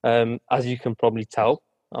 As you can probably tell,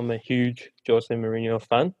 I'm a huge Jose Mourinho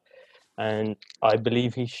fan, and I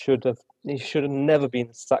believe he should have never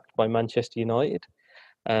been sacked by Manchester United.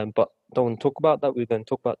 But don't want to talk about that. We're going to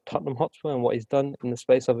talk about Tottenham Hotspur and what he's done in the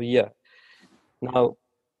space of a year. Now,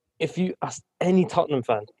 if you ask any Tottenham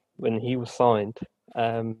fan when he was signed,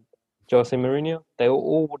 Jose Mourinho, they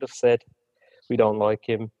all would have said, we don't like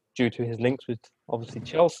him due to his links with obviously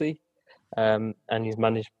Chelsea, and he's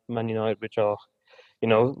managed Man United, which are,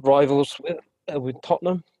 rivals with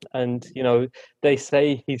Tottenham. And, they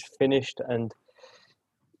say he's finished and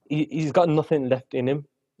he's got nothing left in him.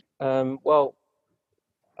 Well,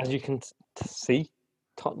 as you can see,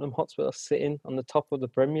 Tottenham Hotspur are sitting on the top of the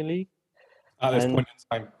Premier League. At this point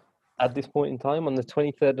in time. At this point in time, on the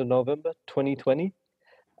 23rd of November, 2020.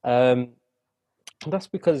 That's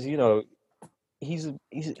because, he's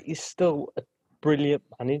still a brilliant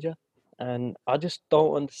manager. And I just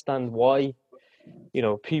don't understand why,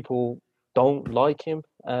 people don't like him.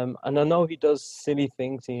 And I know he does silly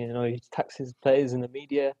things. He taxes players in the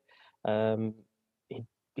media.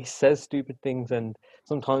 He says stupid things, and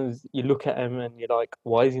sometimes you look at him and you're like,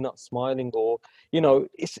 why is he not smiling? Or,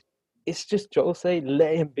 it's just Jose,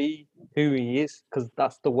 let him be who he is, because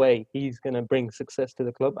that's the way he's going to bring success to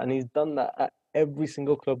the club. And he's done that at every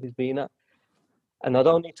single club he's been at. And I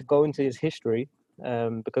don't need to go into his history,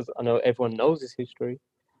 because I know everyone knows his history.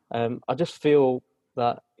 I just feel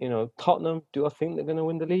that, Tottenham, do I think they're going to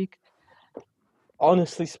win the league?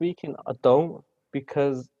 Honestly speaking, I don't,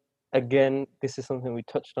 because, again, this is something we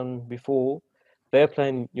touched on before. They're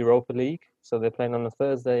playing Europa League, so they're playing on a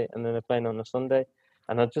Thursday and then they're playing on a Sunday.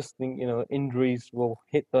 And I just think, injuries will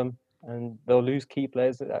hit them and they'll lose key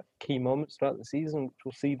players at key moments throughout the season, which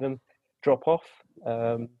will see them drop off.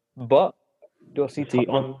 But do I see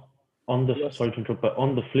Tottenham? Sorry to interrupt, but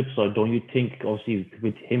on the flip side, don't you think, obviously,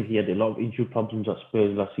 with him, he had a lot of injury problems at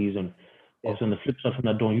Spurs last season. Also, on the flip side from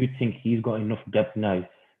that, don't you think he's got enough depth now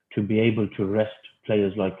to be able to rest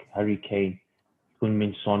players like Harry Kane,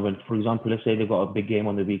 Heung-min Son? When, for example, let's say they've got a big game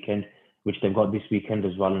on the weekend, which they've got this weekend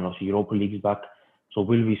as well, and also Europa League's back. So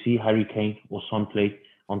will we see Harry Kane or Son play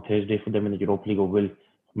on Thursday for them in the Europa League, or will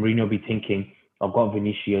Mourinho be thinking, I've got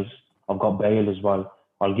Vinicius, I've got Bale as well,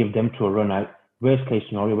 I'll give them to a run out. Worst case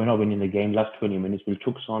scenario, we're not winning the game, last 20 minutes, we'll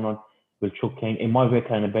chuck Son on, we'll chuck Kane. It might work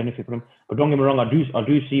kind of benefit for him. But don't get me wrong, I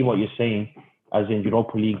do see what you're saying, as in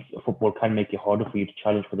Europa League football can make it harder for you to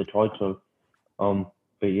challenge for the title.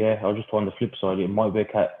 But yeah, I'll just on the flip side, it might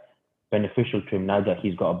work out beneficial to him now that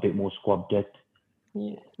he's got a bit more squad depth.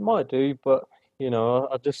 Yeah, it might do, but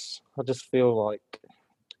I just feel like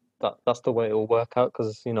that's the way it will work out,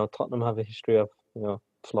 because Tottenham have a history of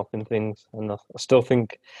flopping things, and I still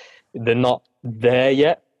think they're not there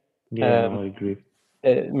yet. Yeah, I agree.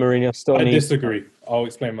 Mourinho still I needs. disagree. I'll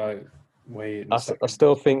explain my way. I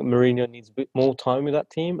still think Mourinho needs a bit more time with that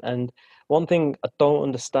team, and one thing I don't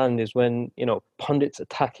understand is when pundits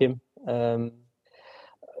attack him. I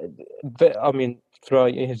mean,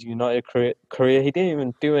 throughout his United career, he didn't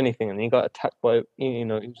even do anything, and he got attacked by he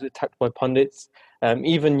was attacked by pundits.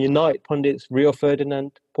 Even United pundits, Rio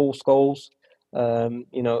Ferdinand, Paul Scholes,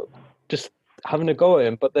 just having a go at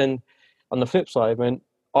him. But then on the flip side, when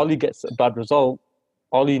Ollie gets a bad result,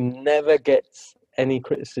 Ollie never gets any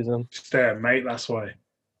criticism. It's there, mate. That's why.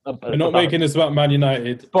 We're not making this about Man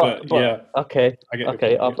United, but yeah. Okay,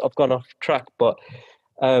 I've gone off track, but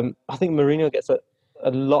I think Mourinho gets a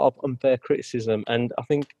lot of unfair criticism, and I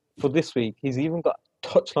think for this week he's even got a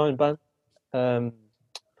touchline ban,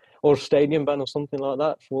 or a stadium ban or something like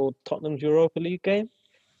that for Tottenham's Europa League game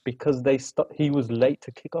because he was late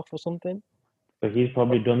to kick off or something. But he's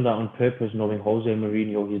probably done that on purpose, knowing Jose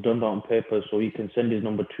Mourinho. He's done that on purpose so he can send his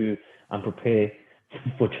number 2 and prepare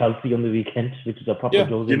for Chelsea on the weekend, which is a proper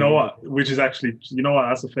Jose. You know what? Which is actually,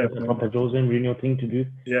 that's a fair point. Proper Jose Mourinho thing to do.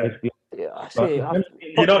 Yeah. I see.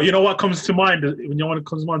 You know what comes to mind when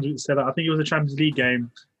comes to mind? Said I think it was a Champions League game.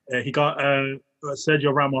 He got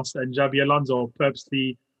Sergio Ramos and Xabi Alonso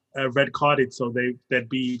purposely red carded, so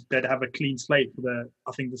they'd have a clean slate for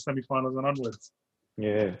the semi-finals and onwards.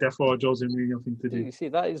 Yeah. Therefore, Jose Mourinho thing to do. You see,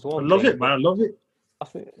 that is one. I love it, man. I love it. I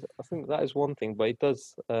think that is one thing, but it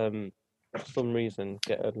does for some reason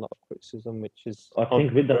get a lot of criticism, which is. I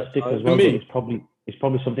think with that stick as well, it's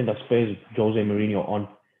probably something that spurs Jose Mourinho on.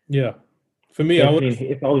 Yeah. For me,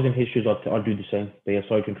 if I was in his shoes, I'd do the same. But yeah,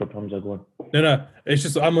 sorry to interrupt, Hamza, go on. No. It's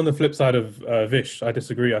just I'm on the flip side of Vish. I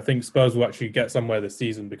disagree. I think Spurs will actually get somewhere this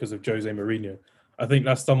season because of Jose Mourinho. I think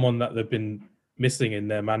that's someone that they've been missing in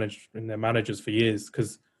their managers for years.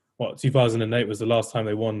 Because 2008 was the last time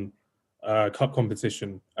they won cup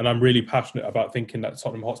competition, and I'm really passionate about thinking that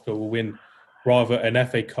Tottenham Hotspur will win rather an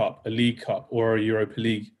FA Cup, a League Cup, or a Europa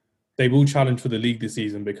League. They will challenge for the league this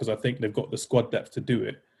season because I think they've got the squad depth to do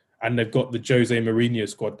it. And they've got the Jose Mourinho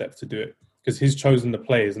squad depth to do it because he's chosen the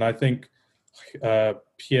players. And I think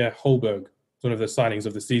Pierre Holberg is one of the signings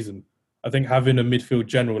of the season. I think having a midfield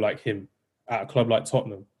general like him at a club like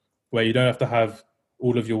Tottenham, where you don't have to have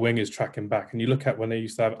all of your wingers tracking back. And you look at when they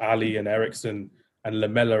used to have Ali and Eriksen and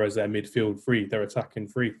Lamela as their midfield free, they're attacking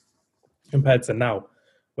free. Compared to now,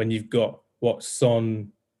 when you've got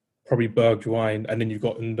Son, probably Bergwijn, and then you've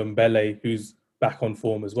got Ndombele, who's back on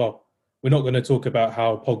form as well. We're not going to talk about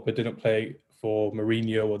how Pogba didn't play for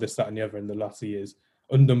Mourinho or this, that, and the other in the last years.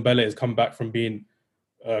 Ndombele has come back from being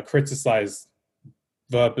criticised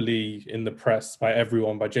verbally in the press by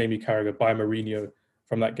everyone, by Jamie Carragher, by Mourinho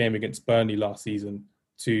from that game against Burnley last season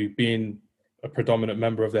to being a predominant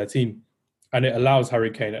member of their team. And it allows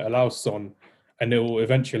Harry Kane, it allows Son, and it will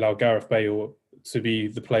eventually allow Gareth Bale to be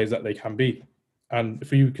the players that they can be. And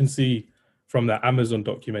if you can see from that Amazon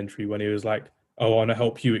documentary when he was like, I want to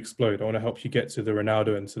help you explode. I want to help you get to the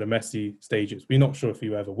Ronaldo and to the Messi stages. We're not sure if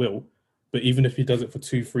you ever will, but even if he does it for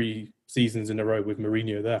 2-3 seasons in a row with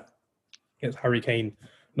Mourinho there, gets Harry Kane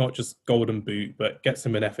not just Golden Boot, but gets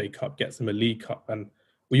him an FA Cup, gets him a League Cup. And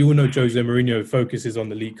we all know Jose Mourinho focuses on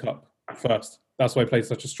the League Cup first. That's why he played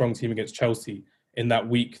such a strong team against Chelsea in that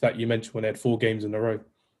week that you mentioned when they had 4 games in a row.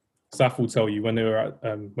 Saf will tell you when he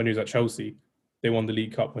was at Chelsea, they won the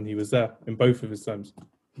League Cup when he was there in both of his terms.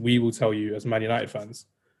 We will tell you as Man United fans,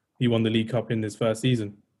 he won the League Cup in his first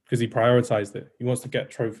season because he prioritised it. He wants to get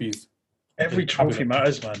trophies. Every trophy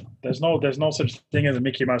matters, man. There's no such thing as a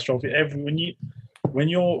Mickey Mouse trophy. When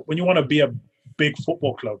you want to be a big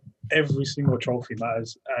football club, every single trophy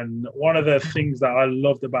matters. And one of the things that I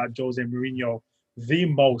loved about Jose Mourinho the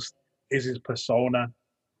most is his persona.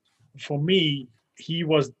 For me, he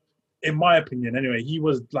was, in my opinion anyway, he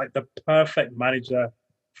was like the perfect manager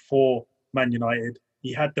for Man United.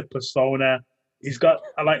 He had the persona. He's got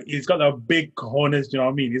the big cojones, you know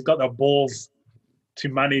what I mean? He's got the balls to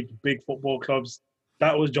manage big football clubs.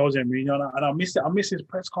 That was Jose Mourinho, and I miss it. I miss his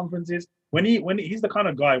press conferences. When he's the kind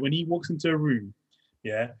of guy, when he walks into a room,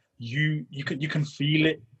 yeah, you can feel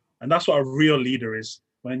it. And that's what a real leader is.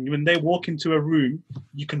 When they walk into a room,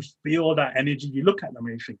 you can feel that energy. You look at them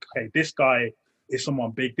and you think, hey, this guy is someone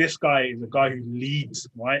big. This guy is a guy who leads,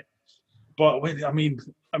 right? But I'm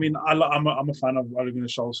a fan of Ole Gunnar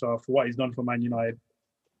Solskjaer for what he's done for Man United,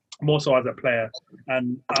 more so as a player.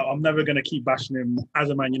 And I'm never going to keep bashing him as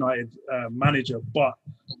a Man United manager. But,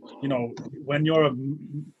 you know, when you're a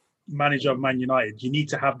manager of Man United, you need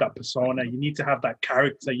to have that persona. You need to have that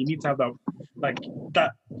character. You need to have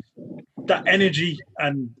that energy.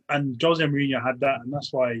 And Jose Mourinho had that. And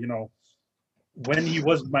that's why, you know, when he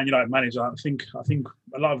was Man United manager, I think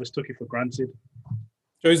a lot of us took it for granted.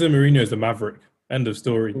 Jose Mourinho is a maverick. End of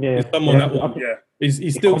story. Yeah. He's someone that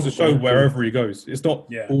He still has a comes show down to- wherever he goes. It's not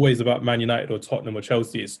Yeah. always about Man United or Tottenham or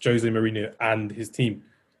Chelsea. It's Jose Mourinho and his team.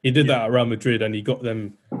 He did that at Real Madrid, and he got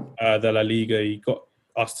them the La Liga. He got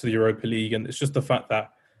us to the Europa League, and it's just the fact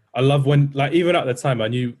that I love when, like, even at the time, I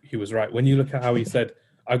knew he was right. When you look at how he said,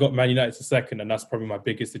 "I got Man United to second, and that's probably my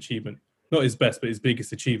biggest achievement." Not his best, but his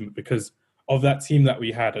biggest achievement because of that team that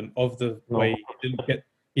we had and of the way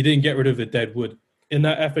he didn't get rid of the dead wood. In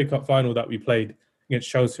that FA Cup final that we played against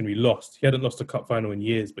Chelsea and we lost, he hadn't lost a cup final in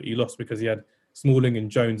years, but he lost because he had Smalling and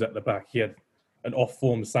Jones at the back. He had an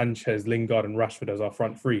off-form Sanchez, Lingard and Rashford as our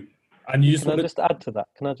front three. And you just Can I just add to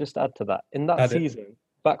that? In that season,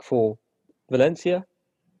 back four, Valencia,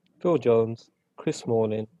 Phil Jones, Chris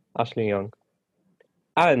Smalling, Ashley Young.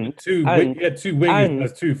 And he had two wingers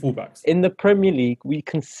as two fullbacks. In the Premier League, we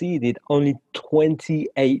conceded only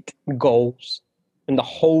 28 goals in the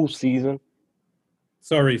whole season.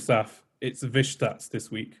 Sorry, Saf. It's Vish Stats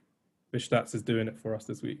this week. Vish Stats is doing it for us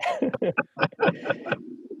this week.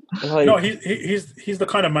 No, he's the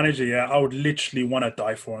kind of manager, I would literally want to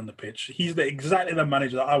die for on the pitch. He's exactly the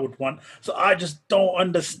manager that I would want. So I just don't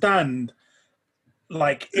understand.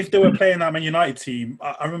 Like, if they were playing that Man United team,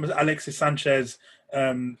 I remember Alexis Sanchez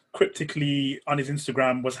cryptically on his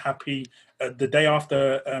Instagram was happy the day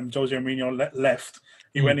after Jose Mourinho left.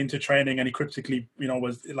 He went into training and he cryptically,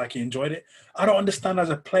 was like he enjoyed it. I don't understand as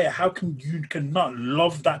a player, how can you cannot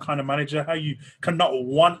love that kind of manager? How you cannot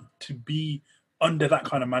want to be under that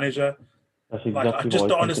kind of manager? That's exactly I just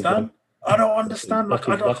don't understand. I don't understand. That's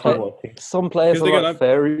exactly what I think. Some players are like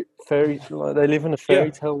fairy, like they live in a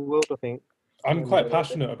fairy tale world, I think. I'm quite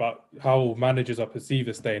passionate about how managers are perceived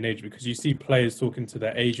this day and age because you see players talking to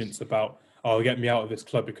their agents about, "Oh, get me out of this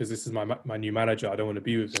club because this is my new manager. I don't want to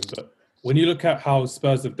be with him." But when you look at how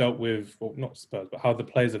Spurs have dealt with, well, not Spurs, but how the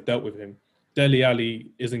players have dealt with him, Dele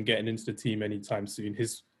Alli isn't getting into the team anytime soon.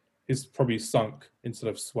 His probably sunk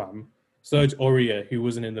instead of swam. Serge Aurier, who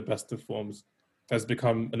wasn't in the best of forms, has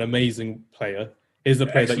become an amazing player. Here's a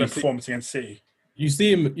player that performance against City. You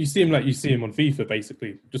see him like you see him on FIFA,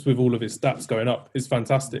 basically, just with all of his stats going up. It's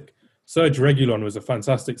fantastic. Serge Reguilon was a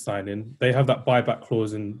fantastic signing. They have that buyback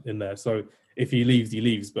clause in there. So if he leaves, he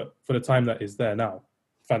leaves. But for the time that is there now,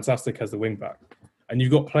 fantastic as the wing back. And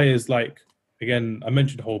you've got players like, again, I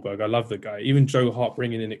mentioned Holberg. I love the guy. Even Joe Hart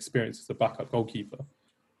bringing in experience as a backup goalkeeper.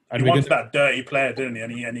 And he wanted that dirty player, didn't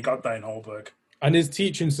he? And he got that in Holberg. And is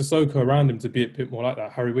teaching Sissoko around him to be a bit more like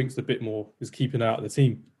that. Harry Winks a bit more, is keeping out of the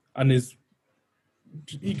team. And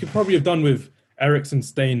he could probably have done with Eriksen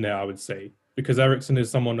staying there, I would say, because Eriksen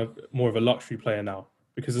is more of a luxury player now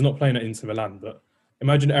because he's not playing at Inter Milan. But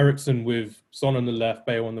imagine Eriksen with Son on the left,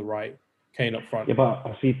 Bale on the right, Kane up front. Yeah, but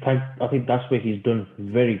I think that's where he's done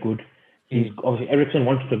very good. Obviously Eriksen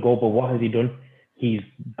wanted to go, but what has he done? He's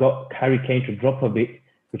got Harry Kane to drop a bit,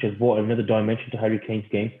 which has brought another dimension to Harry Kane's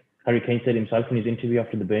game. Harry Kane said himself in his interview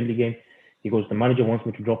after the Burnley game, he goes, "The manager wants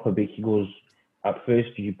me to drop a bit." He goes, "At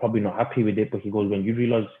first, you're probably not happy with it," but he goes, "When you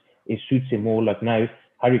realise it suits him more, like now,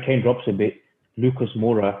 Harry Kane drops a bit, Lucas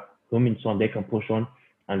Moura, Heung-min Son, they can push on.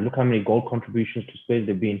 And look how many goal contributions to Spurs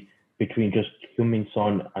there have been between just Heung-min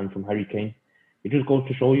Son and from Harry Kane. It just goes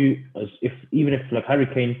to show you, even if like Harry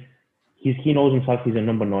Kane, he knows himself he's a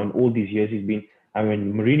number 9 all these years he's been. And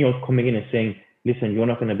when Mourinho's coming in and saying, "Listen, you're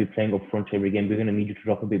not going to be playing up front every game. We're going to need you to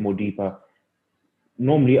drop a bit more deeper."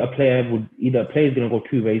 Normally, a player is going to go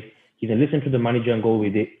two ways. He's going to listen to the manager and go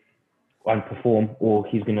with it and perform, or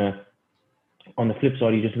he's going to, on the flip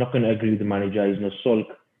side, he's just not going to agree with the manager. He's going to sulk,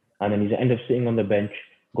 and then he's going to end up sitting on the bench,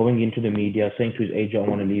 going into the media, saying to his agent, "I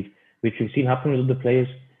want to leave," which we've seen happen with other players.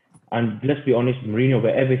 And let's be honest, Mourinho,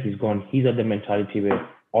 wherever he's gone, he's had the mentality where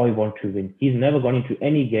I want to win. He's never gone into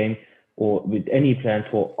any game or with any plans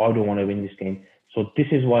for, "I don't want to win this game." So this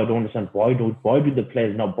is why I don't understand why do the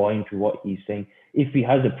players not buy into what he's saying? If he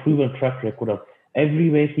has a proven track record of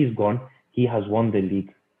everywhere he's gone, he has won the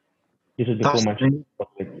league. This is before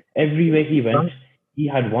Manchester. Everywhere he went, he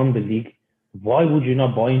had won the league. Why would you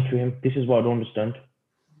not buy into him? This is what I don't understand.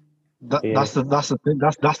 That's the thing.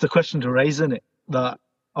 That's the question to raise, isn't it? That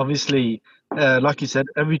obviously, like you said,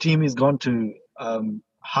 every team he's gone to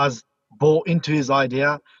has bought into his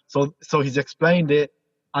idea. So he's explained it,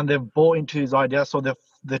 and they've bought into his idea. So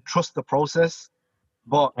they trust the process.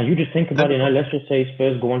 But and you just think about it now. Let's just say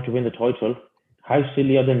Spurs go on to win the title. How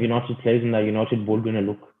silly are them United players in that United ball going to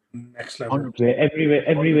look? Next level. Where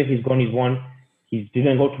everywhere he's gone, he's won. He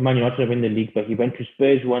didn't go to Man United to win the league, but he went to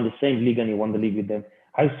Spurs, who won the same league, and he won the league with them.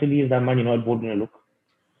 How silly is that Man United ball going to look?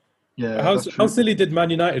 Yeah. How silly did Man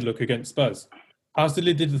United look against Spurs? How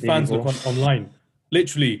silly did the fans look online?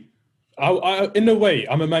 Literally, I in a way,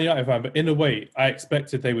 I'm a Man United fan, but in a way, I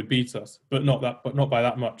expected they would beat us, but not by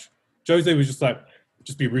that much. Jose was just like,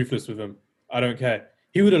 just be ruthless with him. I don't care.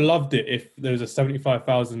 He would have loved it if there was a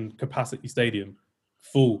 75,000 capacity stadium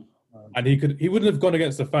full, and he wouldn't have gone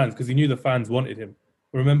against the fans because he knew the fans wanted him.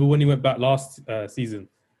 Remember when he went back last season,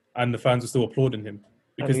 and the fans were still applauding him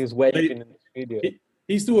because and he was waving in the studio.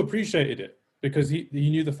 He still appreciated it because he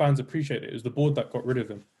knew the fans appreciated it. It was the board that got rid of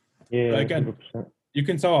him. Yeah, but again, 100%. You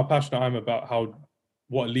can tell how passionate I am about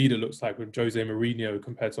what a leader looks like with Jose Mourinho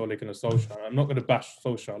compared to Ole Gunnar Solskjaer. I'm not going to bash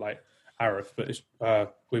Solskjaer like Arif,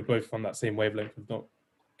 but we're both on that same wavelength of not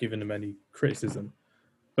giving him any criticism.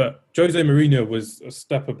 But Jose Mourinho was a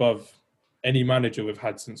step above any manager we've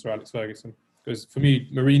had since Sir Alex Ferguson. Because for me,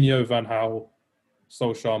 Mourinho, Van Gaal,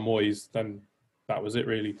 Solskjaer, Moyes, then that was it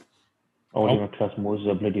really. I wouldn't even trust Moyes as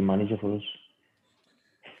a bloody manager for us.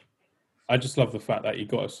 I just love the fact that he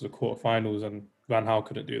got us to the quarterfinals and Van Gaal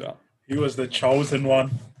couldn't do that. He was the chosen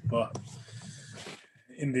one, but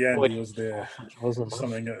in the end, he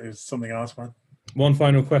was something else, man. One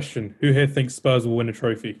final question. Who here thinks Spurs will win a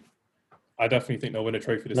trophy? I definitely think they'll win a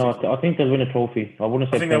trophy this season. I think they'll win a trophy. I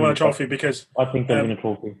think they'll win a trophy because... I think they'll win a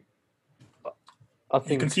trophy. I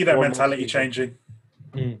think you can see their mentality changing.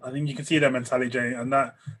 I think you can see their mentality changing, and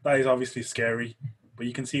that is obviously scary. But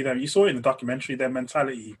you can see them. You saw it in the documentary. Their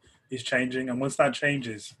mentality is changing, and once that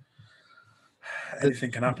changes,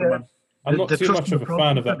 anything can happen, man. I'm not too much of a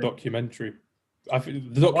fan of that documentary. I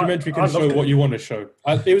think the documentary can show what you want to show.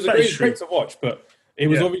 It was great to watch, but it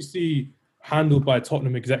was obviously handled by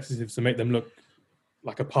Tottenham executives to make them look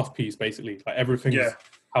like a puff piece, basically. Like everything's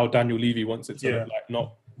how Daniel Levy wants it to look like,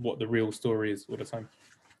 not what the real story is all the time.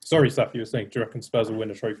 Sorry, Saf, you were saying, do you reckon Spurs will win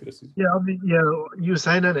a trophy this season? Yeah, I mean, you were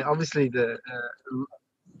saying that obviously they're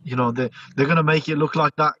going to make it look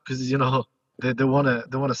like that because they want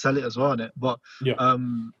to sell it as well, innit? But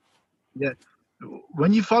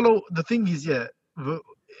when you follow, the thing is,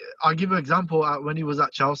 I'll give you an example. When he was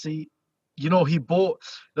at Chelsea, he bought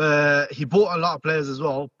a lot of players as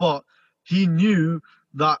well, but he knew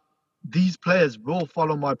that these players will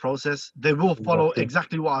follow my process. They will follow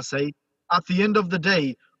exactly what I say. At the end of the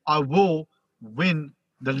day, I will win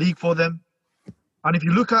the league for them. And if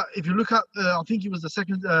you look at, I think it was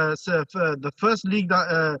the first league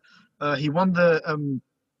that he won the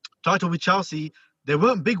title with Chelsea. They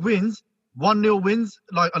weren't big wins, 1-0 wins.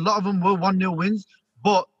 Like a lot of them were 1-0 wins,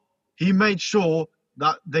 but he made sure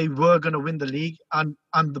that they were going to win the league, and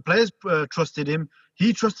the players trusted him.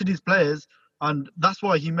 He trusted his players, and that's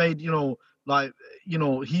why he made, he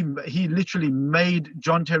literally made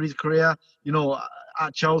John Terry's career,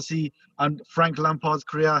 at Chelsea, and Frank Lampard's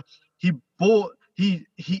career. He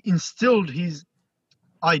instilled his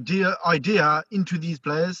idea into these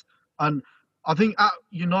players. And I think at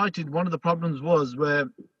United, one of the problems was where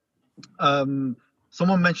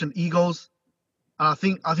someone mentioned egos. And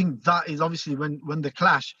I think that is obviously when they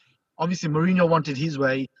clash. Obviously, Mourinho wanted his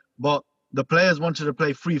way, but the players wanted to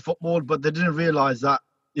play free football, but they didn't realize that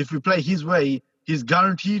if we play his way, he's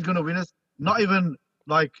guaranteed going to win us. Not even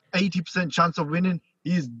like 80% chance of winning.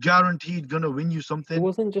 He's guaranteed going to win you something. It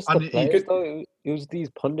wasn't just the players, though. It was these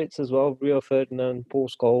pundits as well. Rio Ferdinand, Paul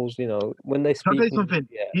Scholes, when they speak. Can I say something?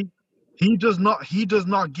 Yeah. He does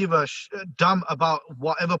not give a damn about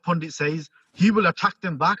whatever pundit says. He will attack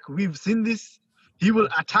them back. We've seen this. He will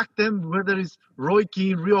attack them, whether it's Roy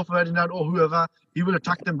Keane, Rio Ferdinand, or whoever. He will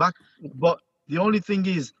attack them back. But the only thing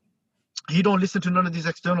is, he don't listen to none of this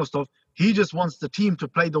external stuff. He just wants the team to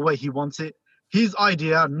play the way he wants it. His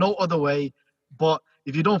idea, no other way. But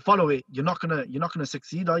if you don't follow it, you're not gonna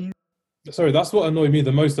succeed, are you? Sorry, that's what annoyed me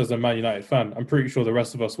the most as a Man United fan. I'm pretty sure the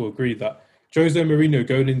rest of us will agree that Jose Mourinho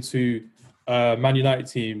going into a Man United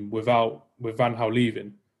team with Van Gaal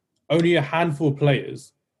leaving, only a handful of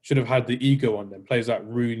players should have had the ego on them. Players like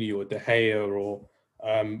Rooney or De Gea or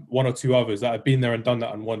one or two others that have been there and done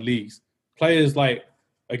that and won leagues. Players like,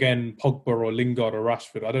 again, Pogba or Lingard or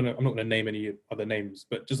Rashford. I don't know. I'm not going to name any other names,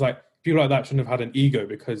 but just like people like that shouldn't have had an ego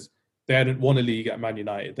because they hadn't won a league at Man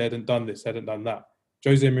United. They hadn't done this. They hadn't done that.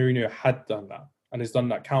 Jose Mourinho had done that and has done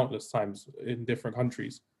that countless times in different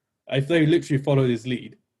countries. If they literally followed his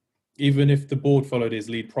lead, even if the board followed his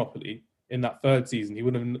lead properly, in that third season, he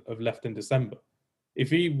wouldn't have left in December. If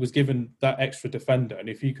he was given that extra defender and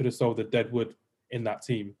if he could have sold the dead wood in that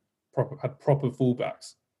team, had proper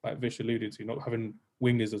fullbacks, like Vish alluded to, not having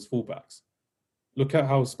wingers as fullbacks. Look at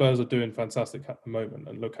how Spurs are doing fantastic at the moment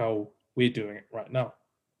and look how we're doing it right now.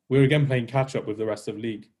 We're again playing catch-up with the rest of the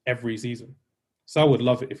league every season. Sal would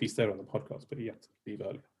love it if he stayed on the podcast, but he had to leave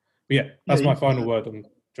earlier. But yeah, that's my final word on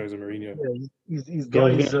Jose Mourinho. Yeah, he's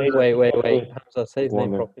got his... Wait. Hamza, say his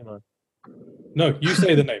name properly, man. No, you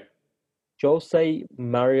say the name. Jose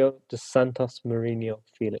Mario dos Santos Mourinho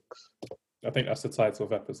Felix. I think that's the title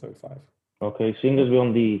of episode 5. Okay, seeing as we're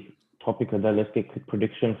on the topic of that, let's get a quick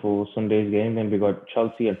prediction for Sunday's game. Then we got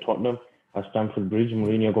Chelsea and Tottenham at Stamford Bridge.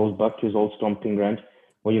 Mourinho goes back to his old stomping ground.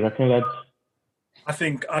 What do you reckon, lads? I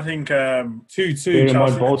think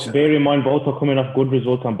 2-2. Bear in mind, both are coming off good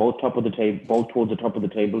results on both top of the table, both towards the top of the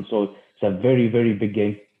table. So it's a very, very big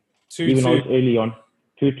game. 2-2. Even though it's early on.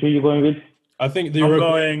 2-2. You going with? I think the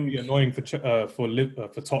Europa will be annoying for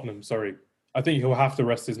Tottenham. Sorry, I think he'll have to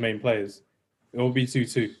rest his main players. It will be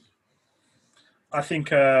 2-2. I think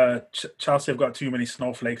Chelsea have got too many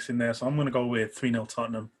snowflakes in there, so I'm going to go with 3-0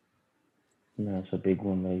 Tottenham. No, it's a big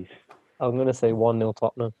one, mate. I'm going to say 1-0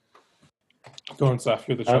 Tottenham. Go on, Saf.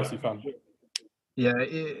 You're the Chelsea fan. Yeah,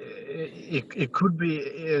 it could be.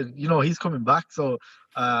 He's coming back, so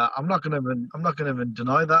I'm not gonna even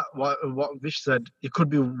deny that. What Vish said, it could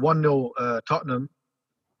be 1-0 Tottenham,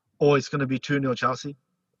 or it's gonna be 2-0 Chelsea.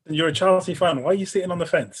 You're a Chelsea fan. Why are you sitting on the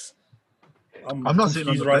fence? I'm not sitting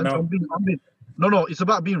on the fence. Now. No. It's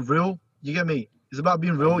about being real. You get me? It's about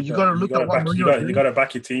being real. You got to look at what Mourinho. You got to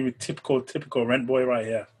back your team. Typical rent boy right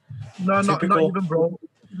here. No, not even, bro.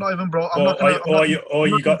 Not even, bro. Are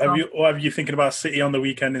you thinking about City on the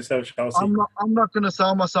weekend instead of Chelsea? I'm not gonna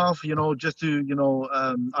sell myself, just to,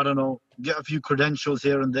 I don't know, get a few credentials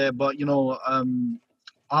here and there. But I'm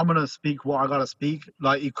gonna speak what I gotta speak.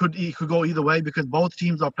 Like it could go either way because both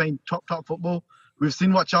teams are playing top football. We've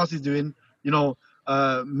seen what Chelsea's doing.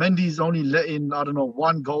 Mendy's only let in, I don't know,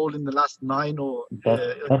 1 goal in the last 9 or.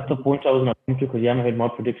 That's the point I was gonna come to because you haven't heard my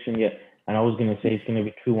prediction yet, and I was gonna say it's gonna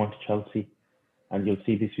be 2-1 to Chelsea. And you'll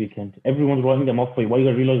see this weekend. Everyone's writing them off for you. What you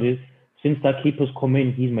got to realise is, since that keeper's come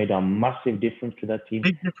in, he's made a massive difference to that team.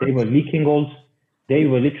 They were leaking goals. They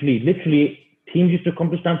were literally, teams used to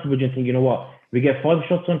come to Stamford Bridge and think, you know what, we get 5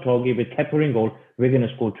 shots on target with Kepa in goal, we're going to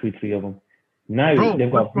score 2-3 of them. Now,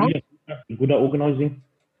 they've got really good at organising.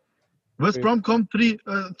 West Brom come 3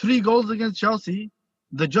 goals against Chelsea.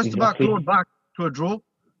 They just about clawed back to a draw.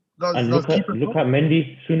 Look at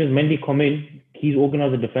Mendy. As soon as Mendy come in, he's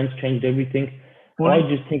organised the defence, changed everything. I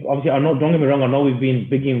just think, obviously, don't get me wrong, I know we've been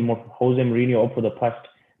bigging Jose Mourinho up for the past,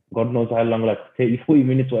 God knows how long, like 30, 40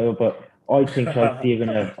 minutes or whatever, but I think Chelsea are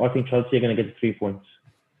gonna get the 3 points.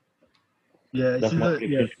 Yeah, that's my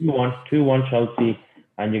prediction. 2-1 Chelsea,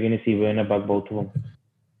 and you're gonna see Werner back both of them.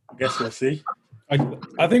 I guess we'll see.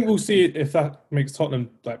 I think we'll see if that makes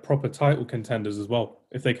Tottenham like proper title contenders as well.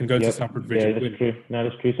 If they can go to Stamford Bridge and win. True. No,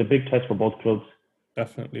 that's true. It's a big test for both clubs.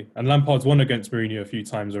 Definitely. And Lampard's won against Mourinho a few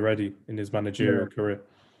times already in his managerial career.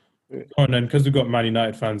 And then, because we've got Man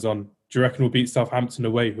United fans on, do you reckon we'll beat Southampton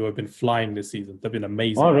away, who have been flying this season? They've been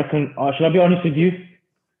amazing. I reckon, should I be honest with you?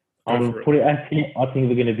 I think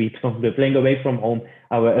we're going to beat them. They're playing away from home.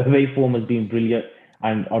 Our away form has been brilliant,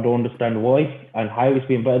 and I don't understand why and how it's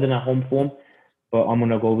been better than our home form. But I'm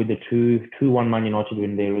going to go with the 2-1 Man United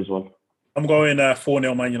win there as well. I'm going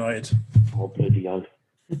 4-0 Man United. Oh, bloody hell.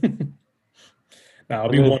 Now, I'll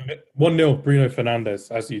be 1-0 Bruno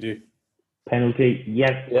Fernandes, as you do. Penalty,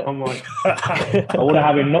 yes, come on. I would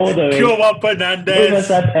have it no other way. Come on, Fernandes.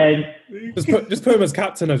 Just put him as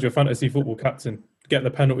captain, as your fantasy football captain. Get the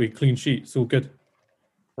penalty, clean sheet. It's all good.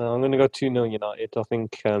 I'm going to go 2-0 United. I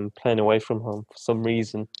think playing away from home for some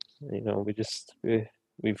reason, we've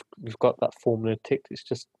got that formula ticked. It's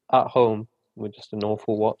just at home, we're just an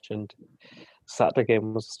awful watch, and Saturday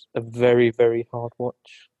game was a very, very hard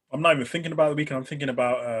watch. I'm not even thinking about the weekend. I'm thinking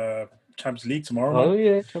about Champions League tomorrow. Oh,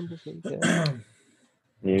 yeah, Champions League. Yeah,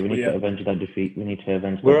 we need to avenge that defeat.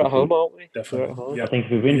 We're at home, aren't we? Definitely. We're at home. Yeah. I think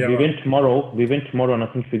we win tomorrow. We win tomorrow, and I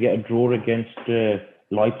think if we get a draw against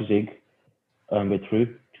Leipzig, we're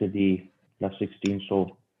through to the last 16.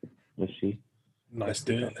 So let's see. Let's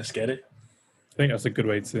do it. Let's get it. I think that's a good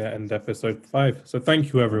way to end episode 5. So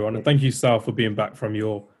thank you, everyone, and thank you, Sal, for being back from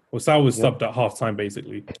your. Well, Sal was subbed at half-time,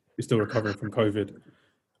 basically. He's still recovering from COVID.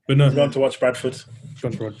 But no, we're going to watch Bradford.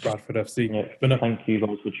 Going to watch Bradford FC. Yeah. But no, thank you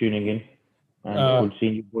guys for tuning in. And we'll see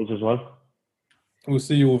you boys as well. We'll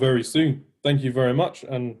see you all very soon. Thank you very much.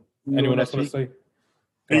 And anyone else want to say?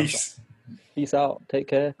 Peace. Peace out. Take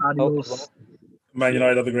care. Adios. Man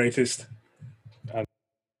United are the greatest.